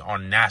play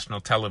on national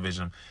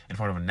television in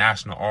front of a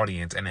national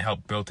audience, and it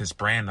helped build his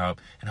brand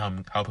up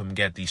and help him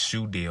get these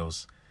shoe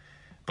deals.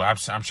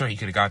 But I'm sure he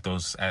could have got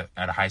those at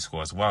a high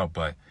school as well.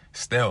 But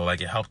still, like,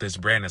 it helped his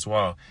brand as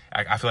well.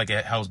 I feel like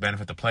it helps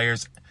benefit the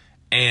players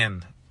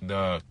and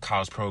the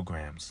college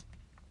programs.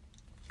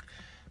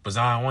 But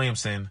Zion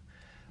Williamson,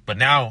 but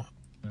now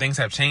things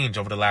have changed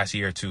over the last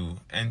year or two,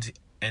 and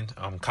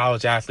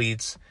college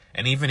athletes,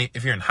 and even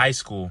if you're in high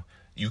school,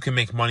 you can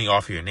make money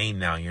off your name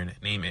now, your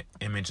name,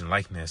 image, and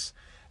likeness.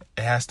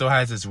 It still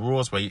has its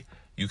rules, but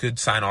you could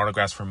sign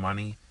autographs for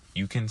money.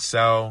 You can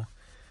sell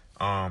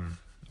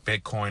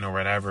Bitcoin or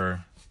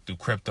whatever through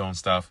crypto and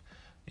stuff.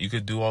 You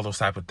could do all those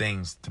type of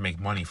things to make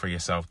money for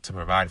yourself, to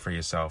provide for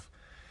yourself.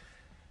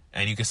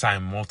 And you can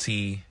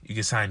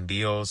sign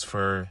deals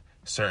for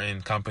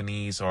certain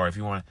companies, or if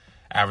you want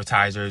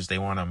advertisers, they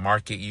want to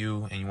market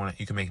you, and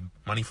you can make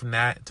money from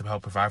that to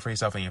help provide for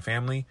yourself and your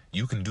family.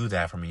 You can do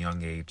that from a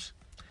young age,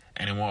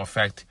 and it won't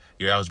affect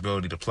your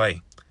eligibility to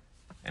play.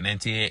 And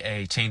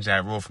NCAA changed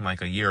that rule from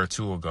like a year or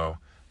two ago,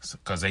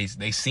 because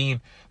they've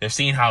seen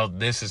how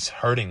this is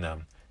hurting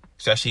them,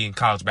 especially in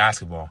college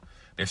basketball.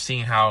 They've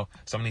seen how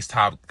some of these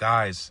top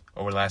guys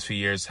over the last few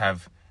years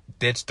have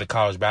ditched the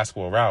college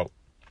basketball route.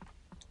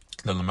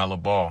 The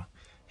LaMelo Ball,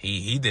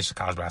 he ditched the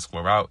college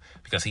basketball route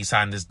because he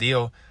signed this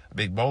deal,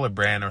 Big Baller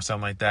Brand or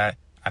something like that.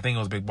 I think it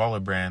was Big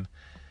Baller Brand,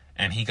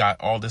 and he got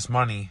all this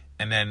money,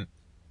 and then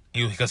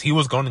because he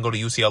was going to go to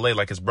UCLA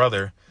like his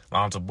brother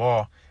Lonzo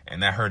Ball,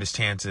 and that hurt his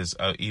chances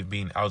of even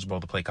being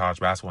eligible to play college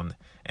basketball,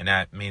 and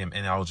that made him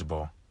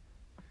ineligible.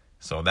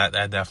 So that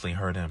definitely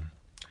hurt him.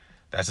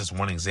 That's just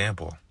one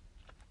example.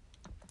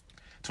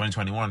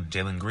 2021,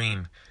 Jalen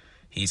Green,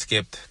 he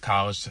skipped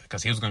college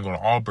because he was going to go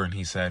to Auburn,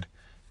 he said.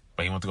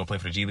 But he wanted to go play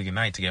for the G League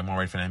Ignite to get more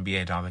ready for the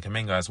NBA. Jonathan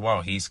Kuminga as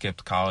well. He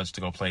skipped college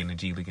to go play in the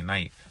G League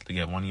Ignite to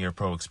get 1 year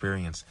pro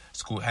experience.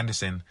 Scoot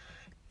Henderson,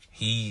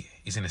 he's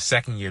in his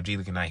second year of G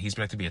League Ignite. He's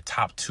expected to be a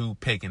top 2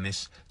 pick in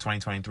this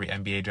 2023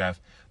 NBA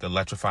draft. The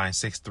electrifying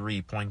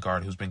 6'3" point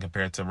guard who's been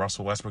compared to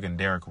Russell Westbrook and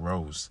Derrick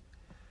Rose.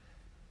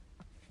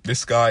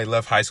 This guy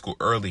left high school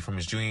early from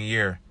his junior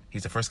year.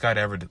 He's the first guy to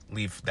ever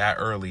leave that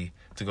early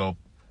to go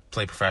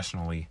play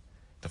professionally,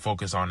 to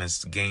focus on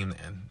his game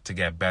and to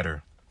get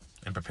better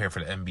and prepare for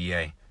the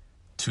NBA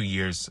 2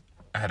 years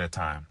ahead of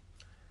time.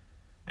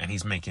 And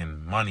he's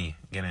making money,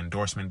 getting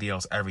endorsement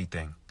deals,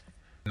 everything.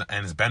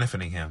 And it's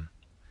benefiting him.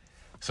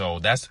 So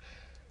that's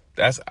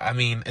it's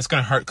going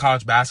to hurt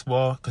college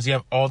basketball because you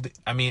have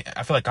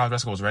I feel like college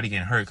basketball is already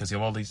getting hurt because you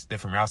have all these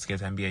different routes to get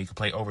to NBA. You can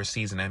play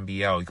overseas in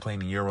NBL. You can play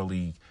in the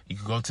EuroLeague. You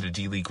can go to the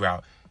G League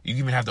route. You can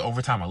even have the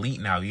overtime elite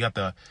now. You got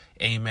the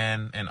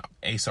Amen and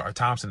Asar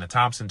Thompson, the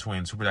Thompson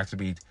twins, who project to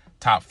be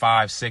top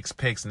 5-6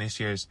 picks in this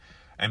year's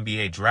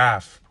NBA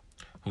draft,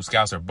 who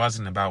scouts are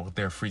buzzing about with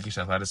their freakish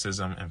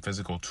athleticism and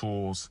physical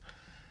tools.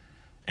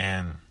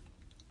 And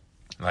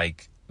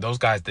like those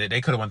guys, they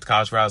could have went to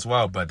college route as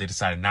well, but they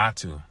decided not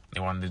to. They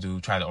wanted to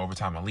try the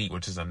overtime elite,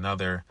 which is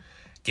another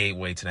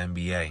gateway to the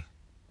NBA.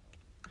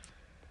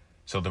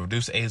 So the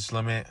reduced age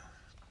limit,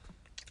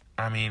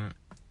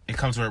 it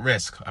comes with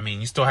risk.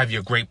 You still have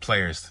your great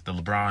players, the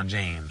LeBron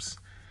James,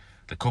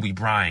 the Kobe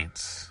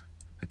Bryants,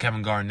 the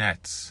Kevin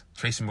Garnett's,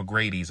 Tracy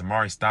McGrady's,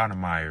 Amari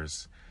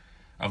Stoudemire's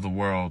of the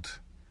world,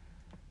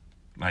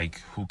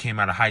 like, who came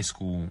out of high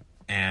school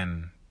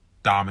and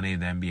dominated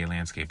the NBA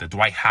landscape. The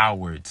Dwight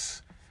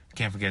Howards.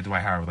 Can't forget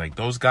Dwight Howard. Like,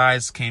 those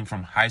guys came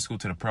from high school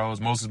to the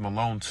pros. Moses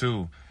Malone,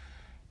 too.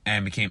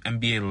 And became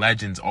NBA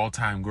legends,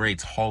 all-time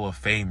greats, Hall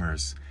of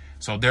Famers.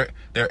 So there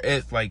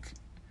is, like,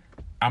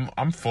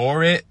 I'm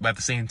for it, but at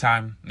the same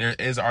time, there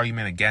is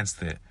argument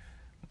against it.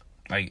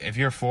 Like, if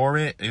you're for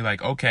it, you're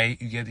like, okay,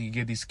 you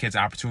give these kids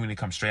an opportunity to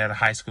come straight out of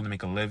high school to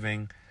make a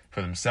living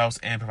for themselves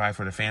and provide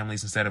for their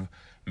families instead of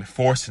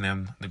forcing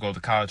them to go the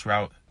college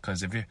route.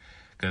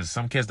 Because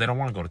some kids, they don't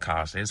want to go to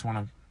college. They just want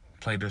to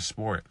play their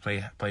sport,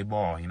 play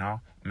ball,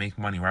 make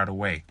money right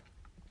away.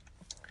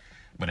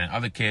 But then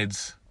other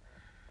kids,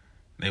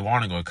 they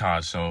want to go to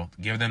college. So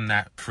give them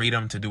that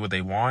freedom to do what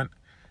they want.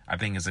 I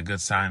think is a good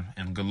sign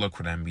and good look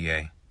for the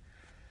NBA.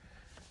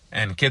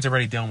 And kids are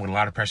already dealing with a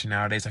lot of pressure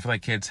nowadays. I feel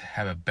like kids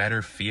have a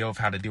better feel of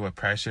how to deal with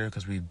pressure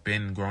because we've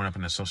been growing up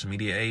in the social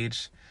media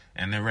age,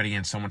 and they're already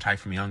in so much hype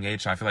from a young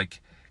age. So I feel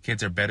like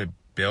kids are better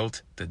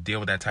built to deal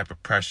with that type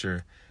of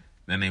pressure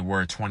than they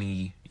were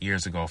 20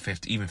 years ago,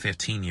 even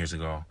 15 years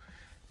ago.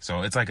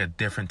 So it's like a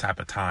different type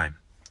of time.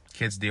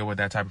 Kids deal with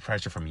that type of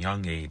pressure from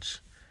young age.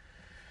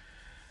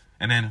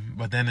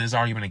 But then there's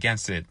argument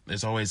against it.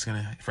 There's always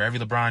for every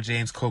LeBron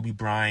James, Kobe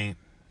Bryant,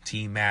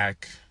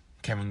 T-Mac,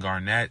 Kevin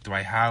Garnett,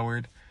 Dwight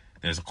Howard,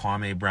 there's a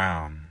Kwame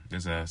Brown.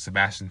 There's a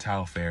Sebastian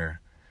Telfair.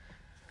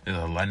 There's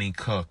a Lenny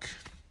Cook.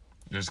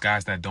 There's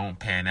guys that don't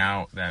pan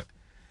out that,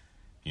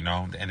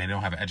 and they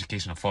don't have an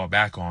education to fall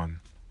back on.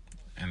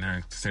 And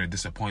they're considered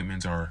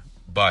disappointments or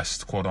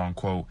bust, quote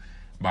unquote,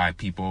 by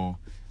people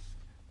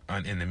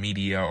in the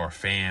media or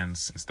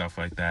fans and stuff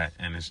like that.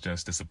 And it's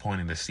just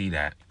disappointing to see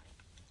that.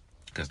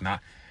 Because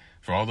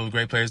for all those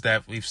great players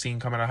that we've seen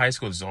come out of high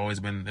school, there's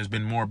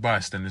been more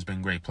bust than there's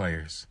been great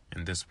players.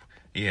 And that's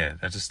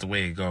just the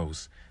way it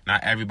goes.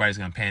 Not everybody's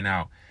going to pan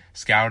out.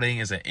 Scouting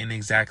is an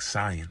inexact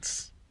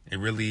science. It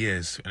really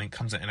is. And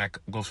that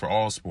goes for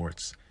all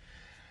sports.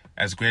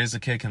 As great as a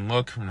kid can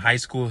look in high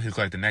school, he's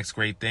like the next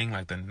great thing,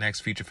 like the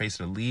next future face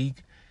of the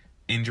league.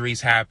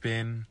 Injuries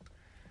happen.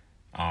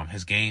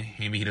 His game,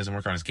 maybe he doesn't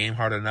work on his game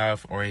hard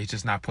enough, or he's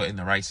just not put in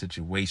the right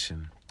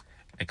situation.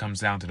 It comes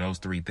down to those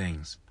three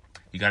things.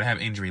 You got to have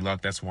injury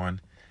luck. That's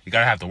one. You got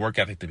to have the work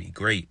ethic to be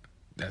great.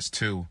 That's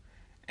two.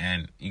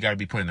 And you got to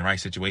be put in the right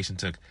situation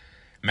to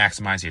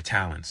maximize your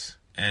talents.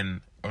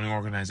 And an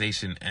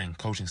organization and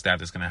coaching staff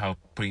that's going to help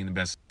put you in the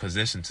best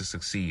position to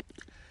succeed.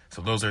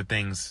 So those are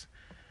things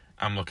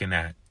I'm looking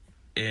at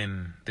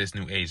in this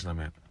new age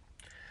limit.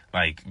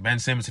 Like Ben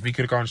Simmons, if he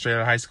could have gone straight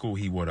out of high school,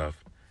 he would have.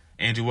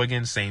 Andrew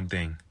Wiggins, same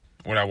thing.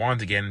 What I wanted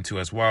to get into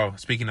as well,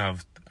 speaking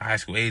of high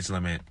school age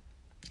limit,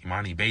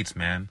 Imani Bates,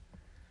 man.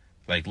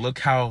 Like, look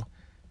how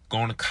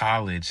going to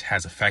college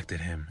has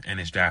affected him and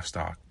his draft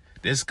stock.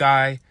 This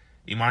guy,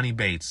 Imani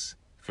Bates,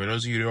 for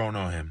those of you who don't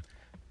know him,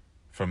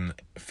 from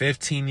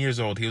 15 years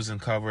old, he was in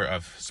cover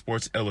of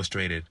Sports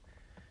Illustrated.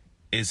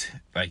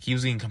 He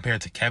was being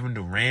compared to Kevin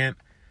Durant,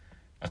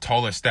 a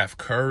taller Steph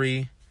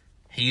Curry.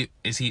 There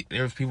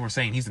was people were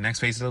saying he's the next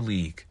face of the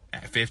league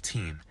at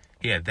 15.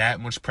 He had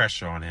that much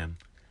pressure on him.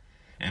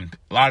 And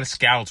a lot of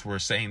scouts were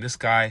saying this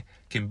guy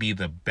can be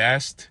the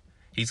best.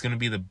 He's going to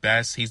be the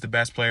best. He's the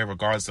best player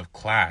regardless of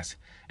class.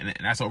 And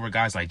that's over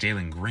guys like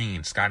Jalen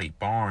Green, Scotty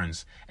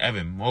Barnes,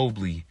 Evan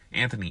Mobley,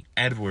 Anthony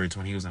Edwards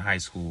when he was in high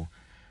school.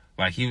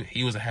 Like,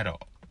 he was ahead of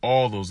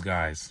all those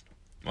guys.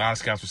 A lot of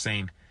scouts were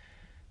saying,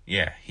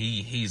 yeah,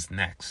 he's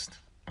next.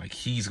 Like,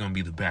 he's going to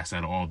be the best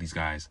out of all these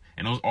guys.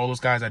 And all those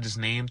guys I just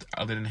named,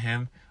 other than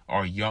him,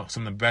 are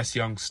some of the best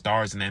young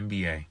stars in the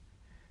NBA.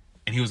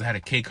 And he was ahead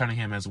of Cade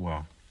Cunningham as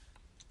well.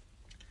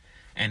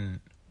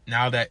 And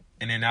now that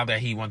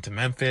he went to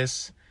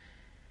Memphis,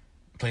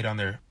 played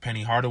under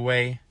Penny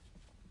Hardaway,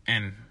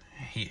 and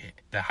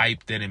the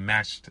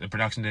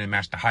production didn't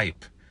match the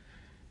hype.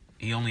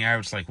 He only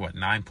averaged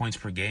 9 points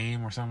per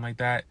game or something like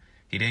that.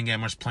 He didn't get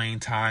much playing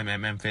time at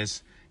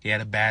Memphis. He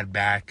had a bad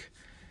back.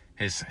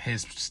 His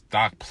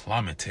stock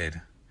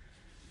plummeted.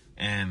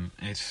 And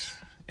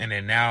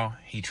then now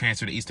he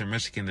transferred to Eastern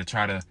Michigan to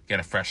try to get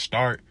a fresh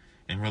start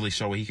and really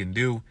show what he can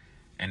do.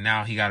 And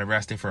now he got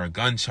arrested for a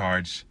gun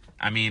charge.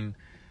 I mean,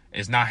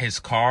 it's not his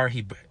car.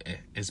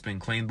 It's been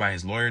claimed by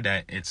his lawyer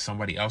that it's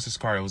somebody else's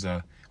car. It was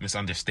a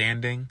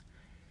misunderstanding.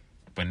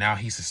 But now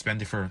he's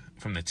suspended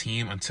from the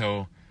team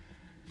until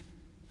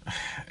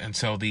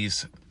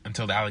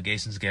the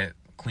allegations get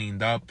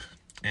cleaned up.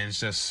 And it's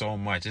just so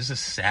much. It's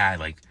just sad.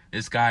 Like,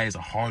 this guy is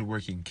a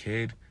hardworking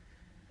kid.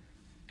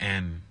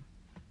 And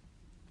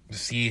to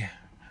see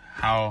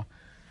how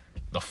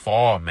the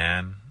fall,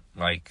 man,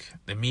 like,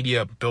 the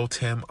media built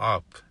him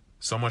up.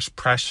 So much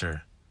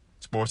pressure.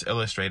 Sports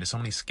Illustrated, so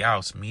many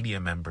scouts, media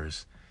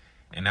members.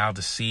 And now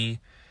to see,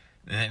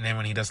 and then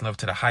when he doesn't live up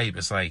to the hype,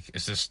 it's like,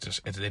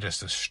 they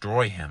just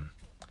destroy him.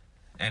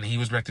 And he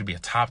was projected to be a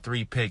top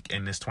 3 pick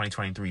in this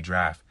 2023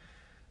 draft.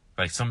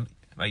 Some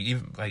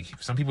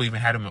people even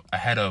had him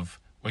ahead of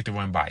Victor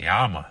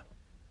Wembanyama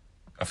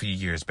a few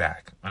years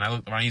back. When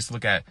I used to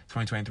look at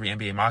 2023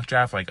 NBA mock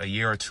draft a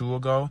year or two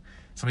ago,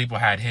 some people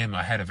had him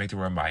ahead of Victor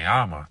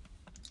Wembanyama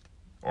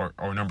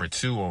or number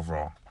 2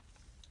 overall.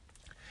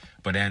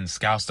 But then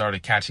scouts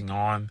started catching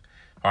on,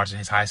 watching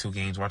his high school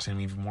games, watching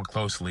him even more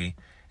closely,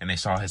 and they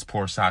saw his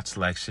poor shot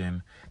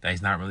selection, that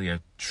he's not really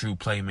a true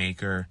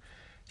playmaker.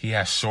 He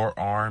has short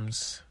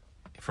arms.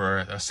 For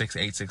a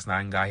 6'8",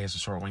 6'9" guy, he has a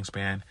short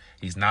wingspan.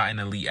 He's not an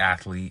elite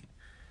athlete,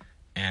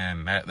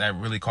 and that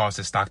really caused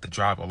his stock to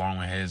drop along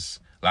with his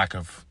lack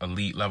of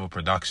elite level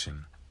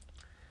production.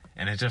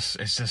 And it's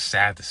just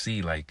sad to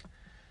see. Like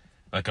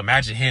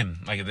imagine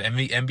him, like the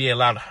NBA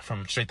allowed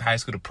from straight to high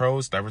school to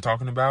pros that we're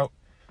talking about.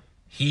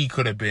 He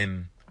would have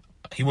been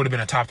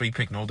a top 3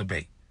 pick, no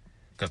debate.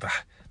 Because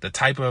the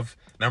type of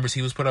numbers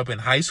he was put up in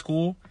high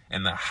school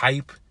and the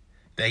hype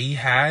that he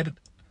had,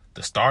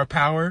 the star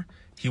power,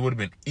 he would have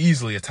been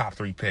easily a top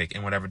 3 pick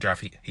in whatever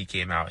draft he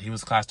came out. He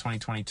was class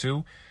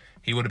 2022.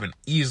 He would have been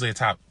easily a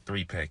top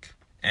 3 pick.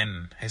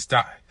 And his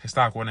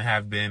stock wouldn't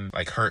have been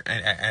like hurt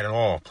at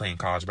all playing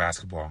college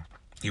basketball.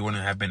 He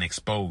wouldn't have been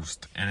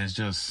exposed. And it's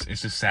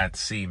just sad to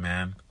see,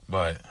 man.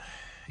 But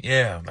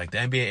yeah, like the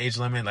NBA age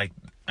limit, like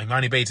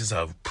Imani Bates is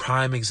a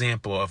prime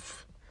example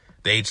of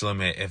the age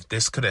limit. If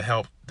this could have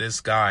helped this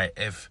guy,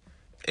 if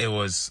it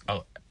was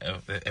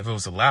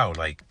allowed,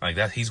 like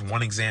that, he's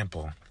one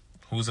example.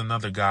 Who's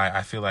another guy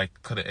I feel like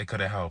it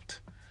could have helped?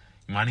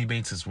 Imani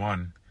Bates is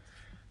one.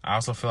 I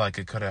also feel like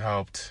it could have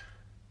helped.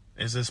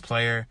 Is this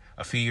player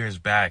a few years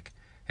back?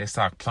 His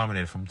stock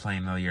plummeted from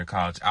playing another year of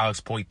college. Alex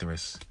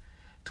Poitras,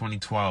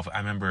 2012. I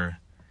remember.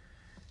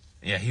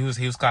 Yeah, he was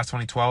class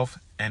 2012,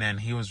 and then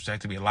he was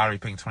projected to be a lottery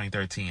pick in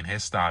 2013.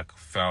 His stock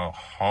fell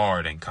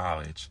hard in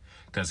college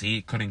because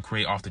he couldn't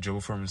create off the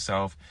dribble for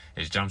himself.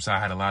 His jump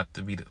shot had a lot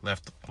to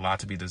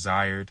be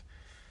desired,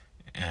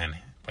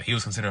 but he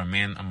was considered a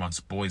man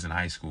amongst boys in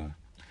high school.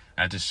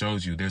 That just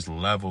shows you there's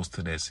levels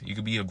to this. You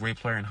could be a great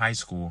player in high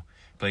school,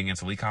 play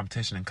against elite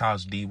competition in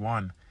college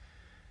D1,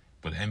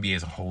 but the NBA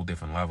is a whole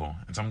different level.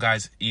 And some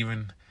guys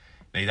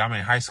they dominate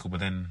in high school, but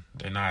then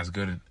they're not as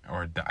good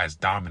or as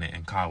dominant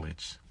in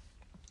college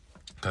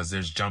because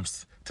there's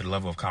jumps to the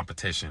level of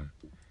competition.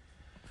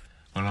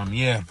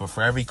 But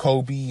for every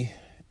Kobe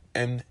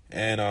and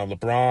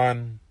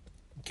LeBron,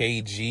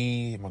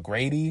 KG,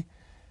 McGrady,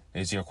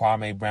 there's your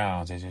Kwame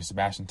Browns, there's your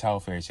Sebastian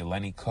Telfair, there's your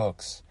Lenny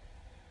Cooks.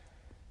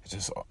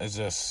 It's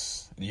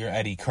just your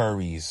Eddie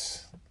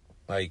Currys.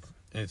 Like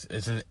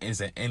it's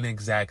an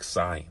inexact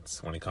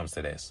science when it comes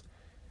to this.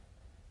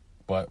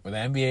 But with the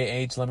NBA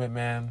age limit,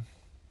 man,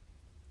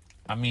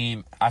 I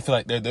mean, I feel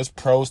like there's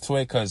pros to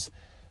it because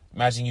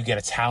imagine you get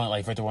a talent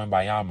like Victor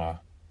Wembanyama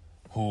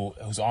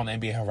who's on the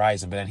NBA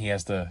horizon, but then he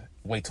has to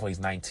wait till he's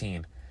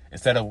 19.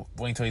 Instead of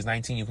waiting till he's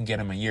 19, you can get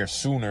him a year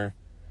sooner,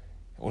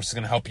 which is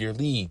going to help your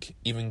league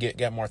even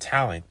get more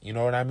talent. You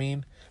know what I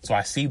mean? So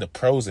I see the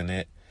pros in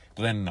it,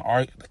 but then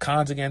the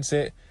cons against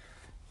it,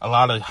 a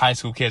lot of high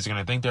school kids are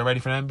going to think they're ready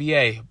for the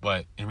NBA,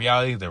 but in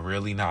reality, they're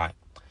really not.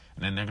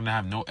 And then they're going to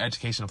have no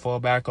education to fall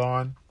back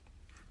on,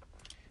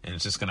 and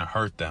it's just going to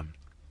hurt them.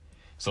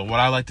 So what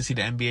I like to see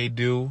the NBA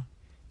do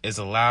is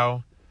if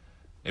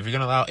you're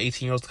going to allow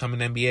 18-year-olds to come in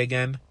the NBA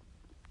again,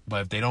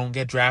 but if they don't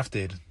get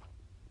drafted,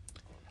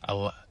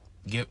 I'll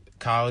get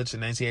college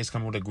and NCAAs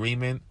come with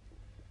agreement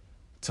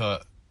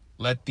to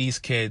let these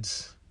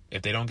kids,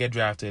 if they don't get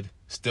drafted,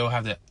 still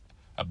have the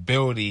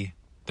ability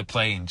to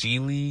play in G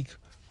League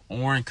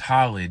or in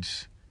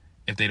college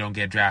if they don't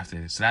get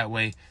drafted. So that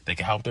way they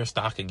can help their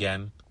stock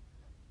again,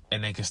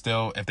 and they can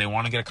still, if they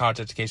want to get a college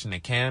education, they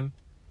can.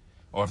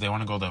 Or if they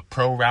want to go the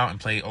pro route and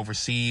play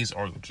overseas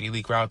or G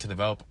League route to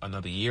develop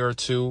another year or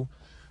two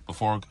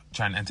before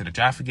trying to enter the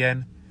draft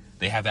again,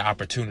 they have the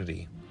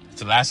opportunity.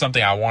 So that's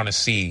something I want to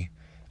see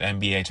the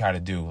NBA try to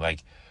do.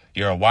 Like,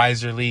 you're a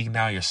wiser league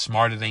now. You're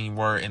smarter than you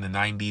were in the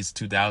 90s,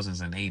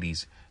 2000s, and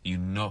 80s. You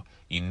know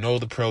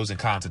the pros and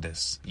cons of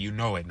this. You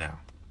know it now.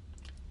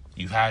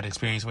 You've had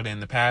experience with it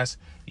in the past.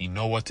 You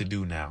know what to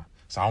do now.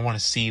 So I want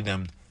to see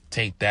them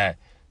take that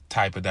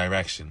type of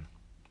direction.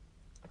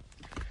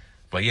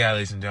 But yeah,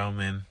 ladies and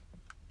gentlemen,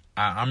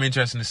 I'm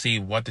interested to see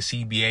what the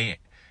CBA,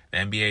 the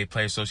NBA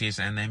Players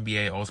Association, and the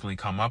NBA ultimately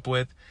come up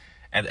with.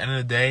 At the end of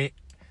the day,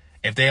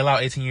 if they allow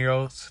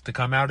 18-year-olds to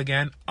come out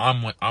again,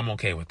 I'm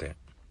okay with it.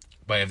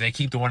 But if they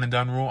keep the one and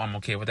done rule, I'm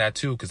okay with that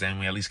too, because then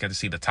we at least get to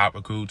see the top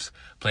recruits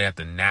play at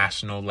the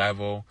national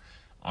level,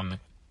 on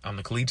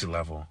the collegiate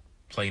level,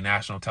 play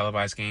national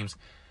televised games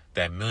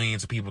that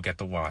millions of people get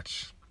to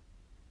watch.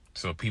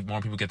 So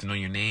more people get to know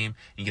your name.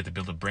 You get to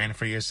build a brand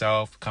for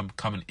yourself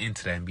coming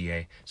into the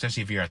NBA,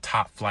 especially if you're a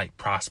top flight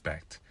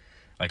prospect,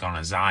 like on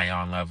a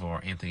Zion level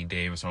or Anthony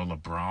Davis or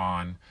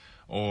LeBron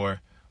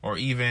or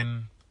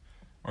even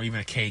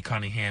a Kay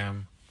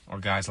Cunningham or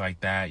guys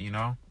like that, you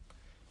know.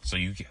 So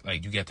you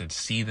get to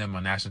see them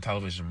on national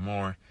television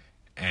more,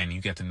 and you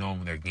get to know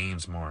their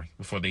games more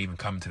before they even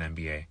come to the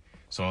NBA.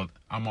 So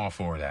I'm all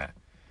for that.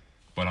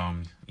 But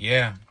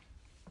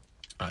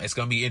it's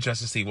gonna be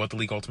interesting to see what the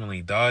league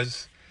ultimately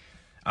does.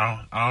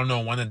 I don't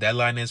know when the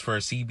deadline is for a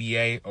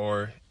CBA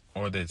or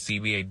the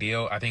CBA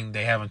deal. I think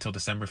they have until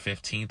December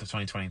 15th of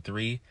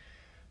 2023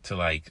 to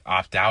like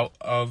opt out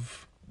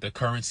of the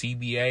current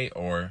CBA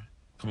or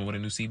come up with a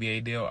new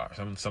CBA deal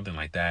or something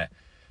like that.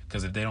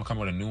 Because if they don't come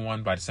with a new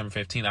one by December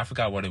 15th, I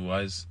forgot what it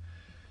was.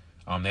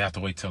 They have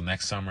to wait till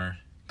next summer.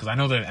 Because I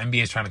know the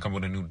NBA is trying to come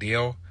with a new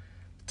deal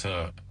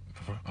to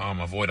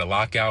avoid a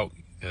lockout.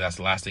 That's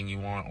the last thing you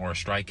want, or a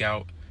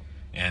strikeout.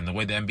 And the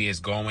way the NBA is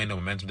going, the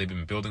momentum they've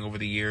been building over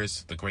the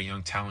years, the great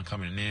young talent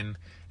coming in,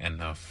 and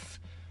the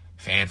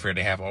fanfare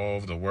they have all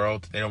over the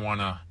world, they don't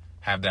want to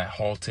have that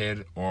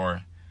halted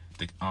or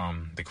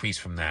decrease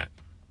from that.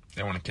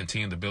 They want to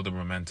continue to build the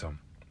momentum.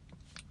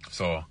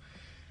 So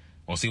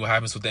we'll see what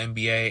happens with the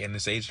NBA and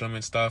this age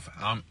limit stuff.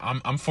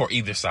 I'm for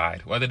either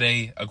side, whether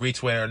they agree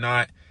to it or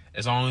not.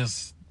 As long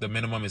as the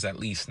minimum is at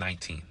least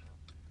 19.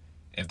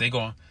 If they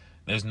go,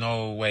 there's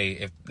no way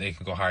if they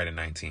can go higher than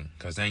 19,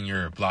 because then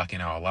you're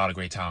blocking out a lot of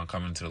great talent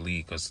coming into the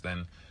league, because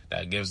then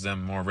that gives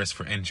them more risk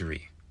for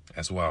injury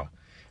as well.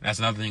 And that's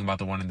another thing about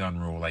the one and done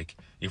rule. Like,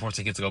 you're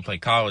forcing kids to go play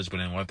college, but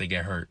then what if they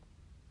get hurt?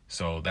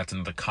 So that's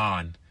another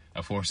con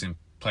of forcing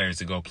players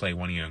to go play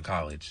 1 year in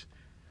college.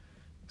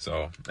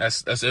 So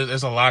that's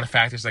there's a lot of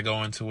factors that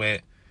go into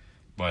it,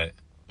 but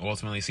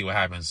ultimately see what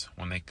happens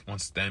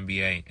once the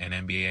NBA and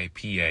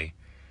NBAPA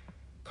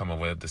come up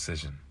with a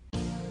decision.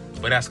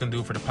 But that's gonna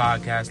do it for the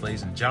podcast,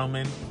 ladies and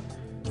gentlemen.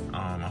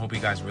 I hope you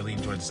guys really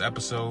enjoyed this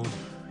episode.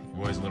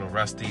 Your boy's a little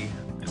rusty.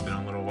 It's been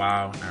a little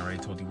while. I already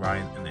told you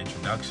right in the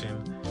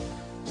introduction,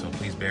 so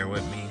please bear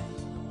with me.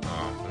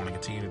 I want to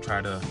continue to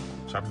try to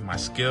sharpen my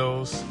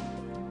skills,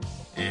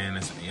 and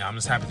I'm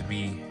just happy to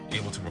be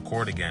able to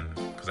record again,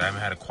 because I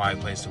haven't had a quiet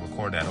place to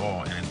record at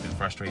all, and it's been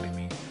frustrating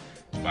me.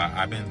 But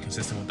I've been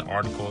consistent with the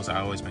articles.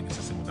 I've always been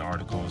consistent with the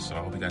articles, so I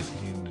hope you guys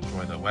continue to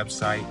enjoy the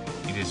website,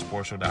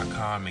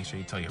 djsportshow.com. Make sure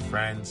you tell your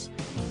friends,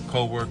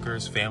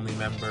 co-workers, family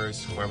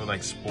members, whoever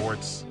likes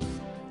sports,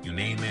 you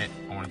name it.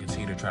 I want to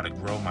continue to try to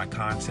grow my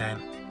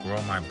content,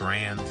 grow my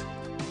brand,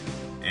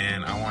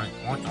 and I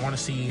want to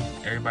see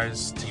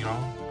everybody's,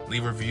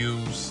 leave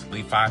reviews,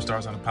 leave 5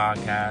 stars on the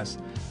podcast.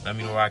 Let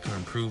me know what I can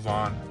improve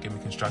on. Give me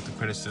constructive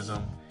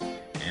criticism.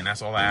 And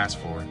that's all I ask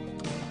for.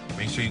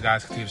 Make sure you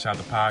guys continue to shout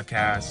out the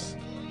podcast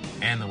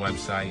and the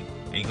website.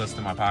 And you can listen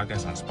to my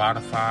podcast on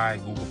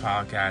Spotify, Google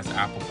Podcasts,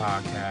 Apple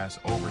Podcasts,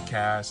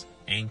 Overcast,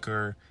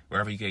 Anchor,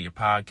 wherever you get your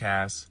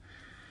podcasts.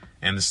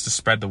 And just to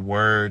spread the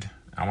word.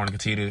 I want to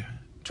continue to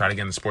try to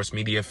get in the sports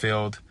media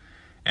field.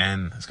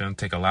 And it's going to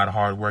take a lot of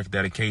hard work,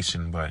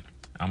 dedication, but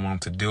I'm willing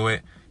to do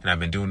it. And I've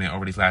been doing it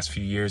over these last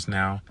few years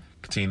now.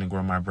 Continuing to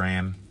grow my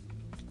brand.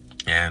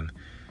 And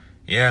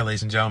yeah,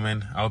 ladies and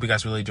gentlemen, I hope you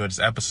guys really enjoyed this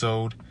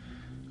episode.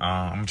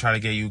 I'm going to try to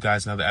get you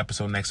guys another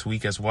episode next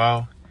week as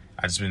well.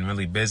 I've just been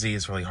really busy.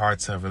 It's really hard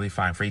to really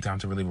find free time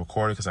to really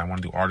record it, because I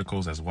want to do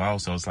articles as well.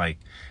 So it's like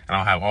I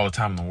don't have all the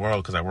time in the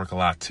world, because I work a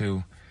lot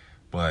too.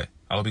 But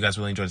I hope you guys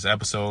really enjoyed this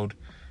episode.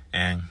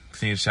 And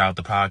continue to shout out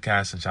the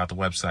podcast and shout out the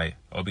website.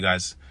 I hope you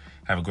guys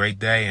have a great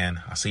day, and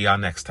I'll see y'all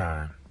next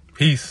time.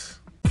 Peace.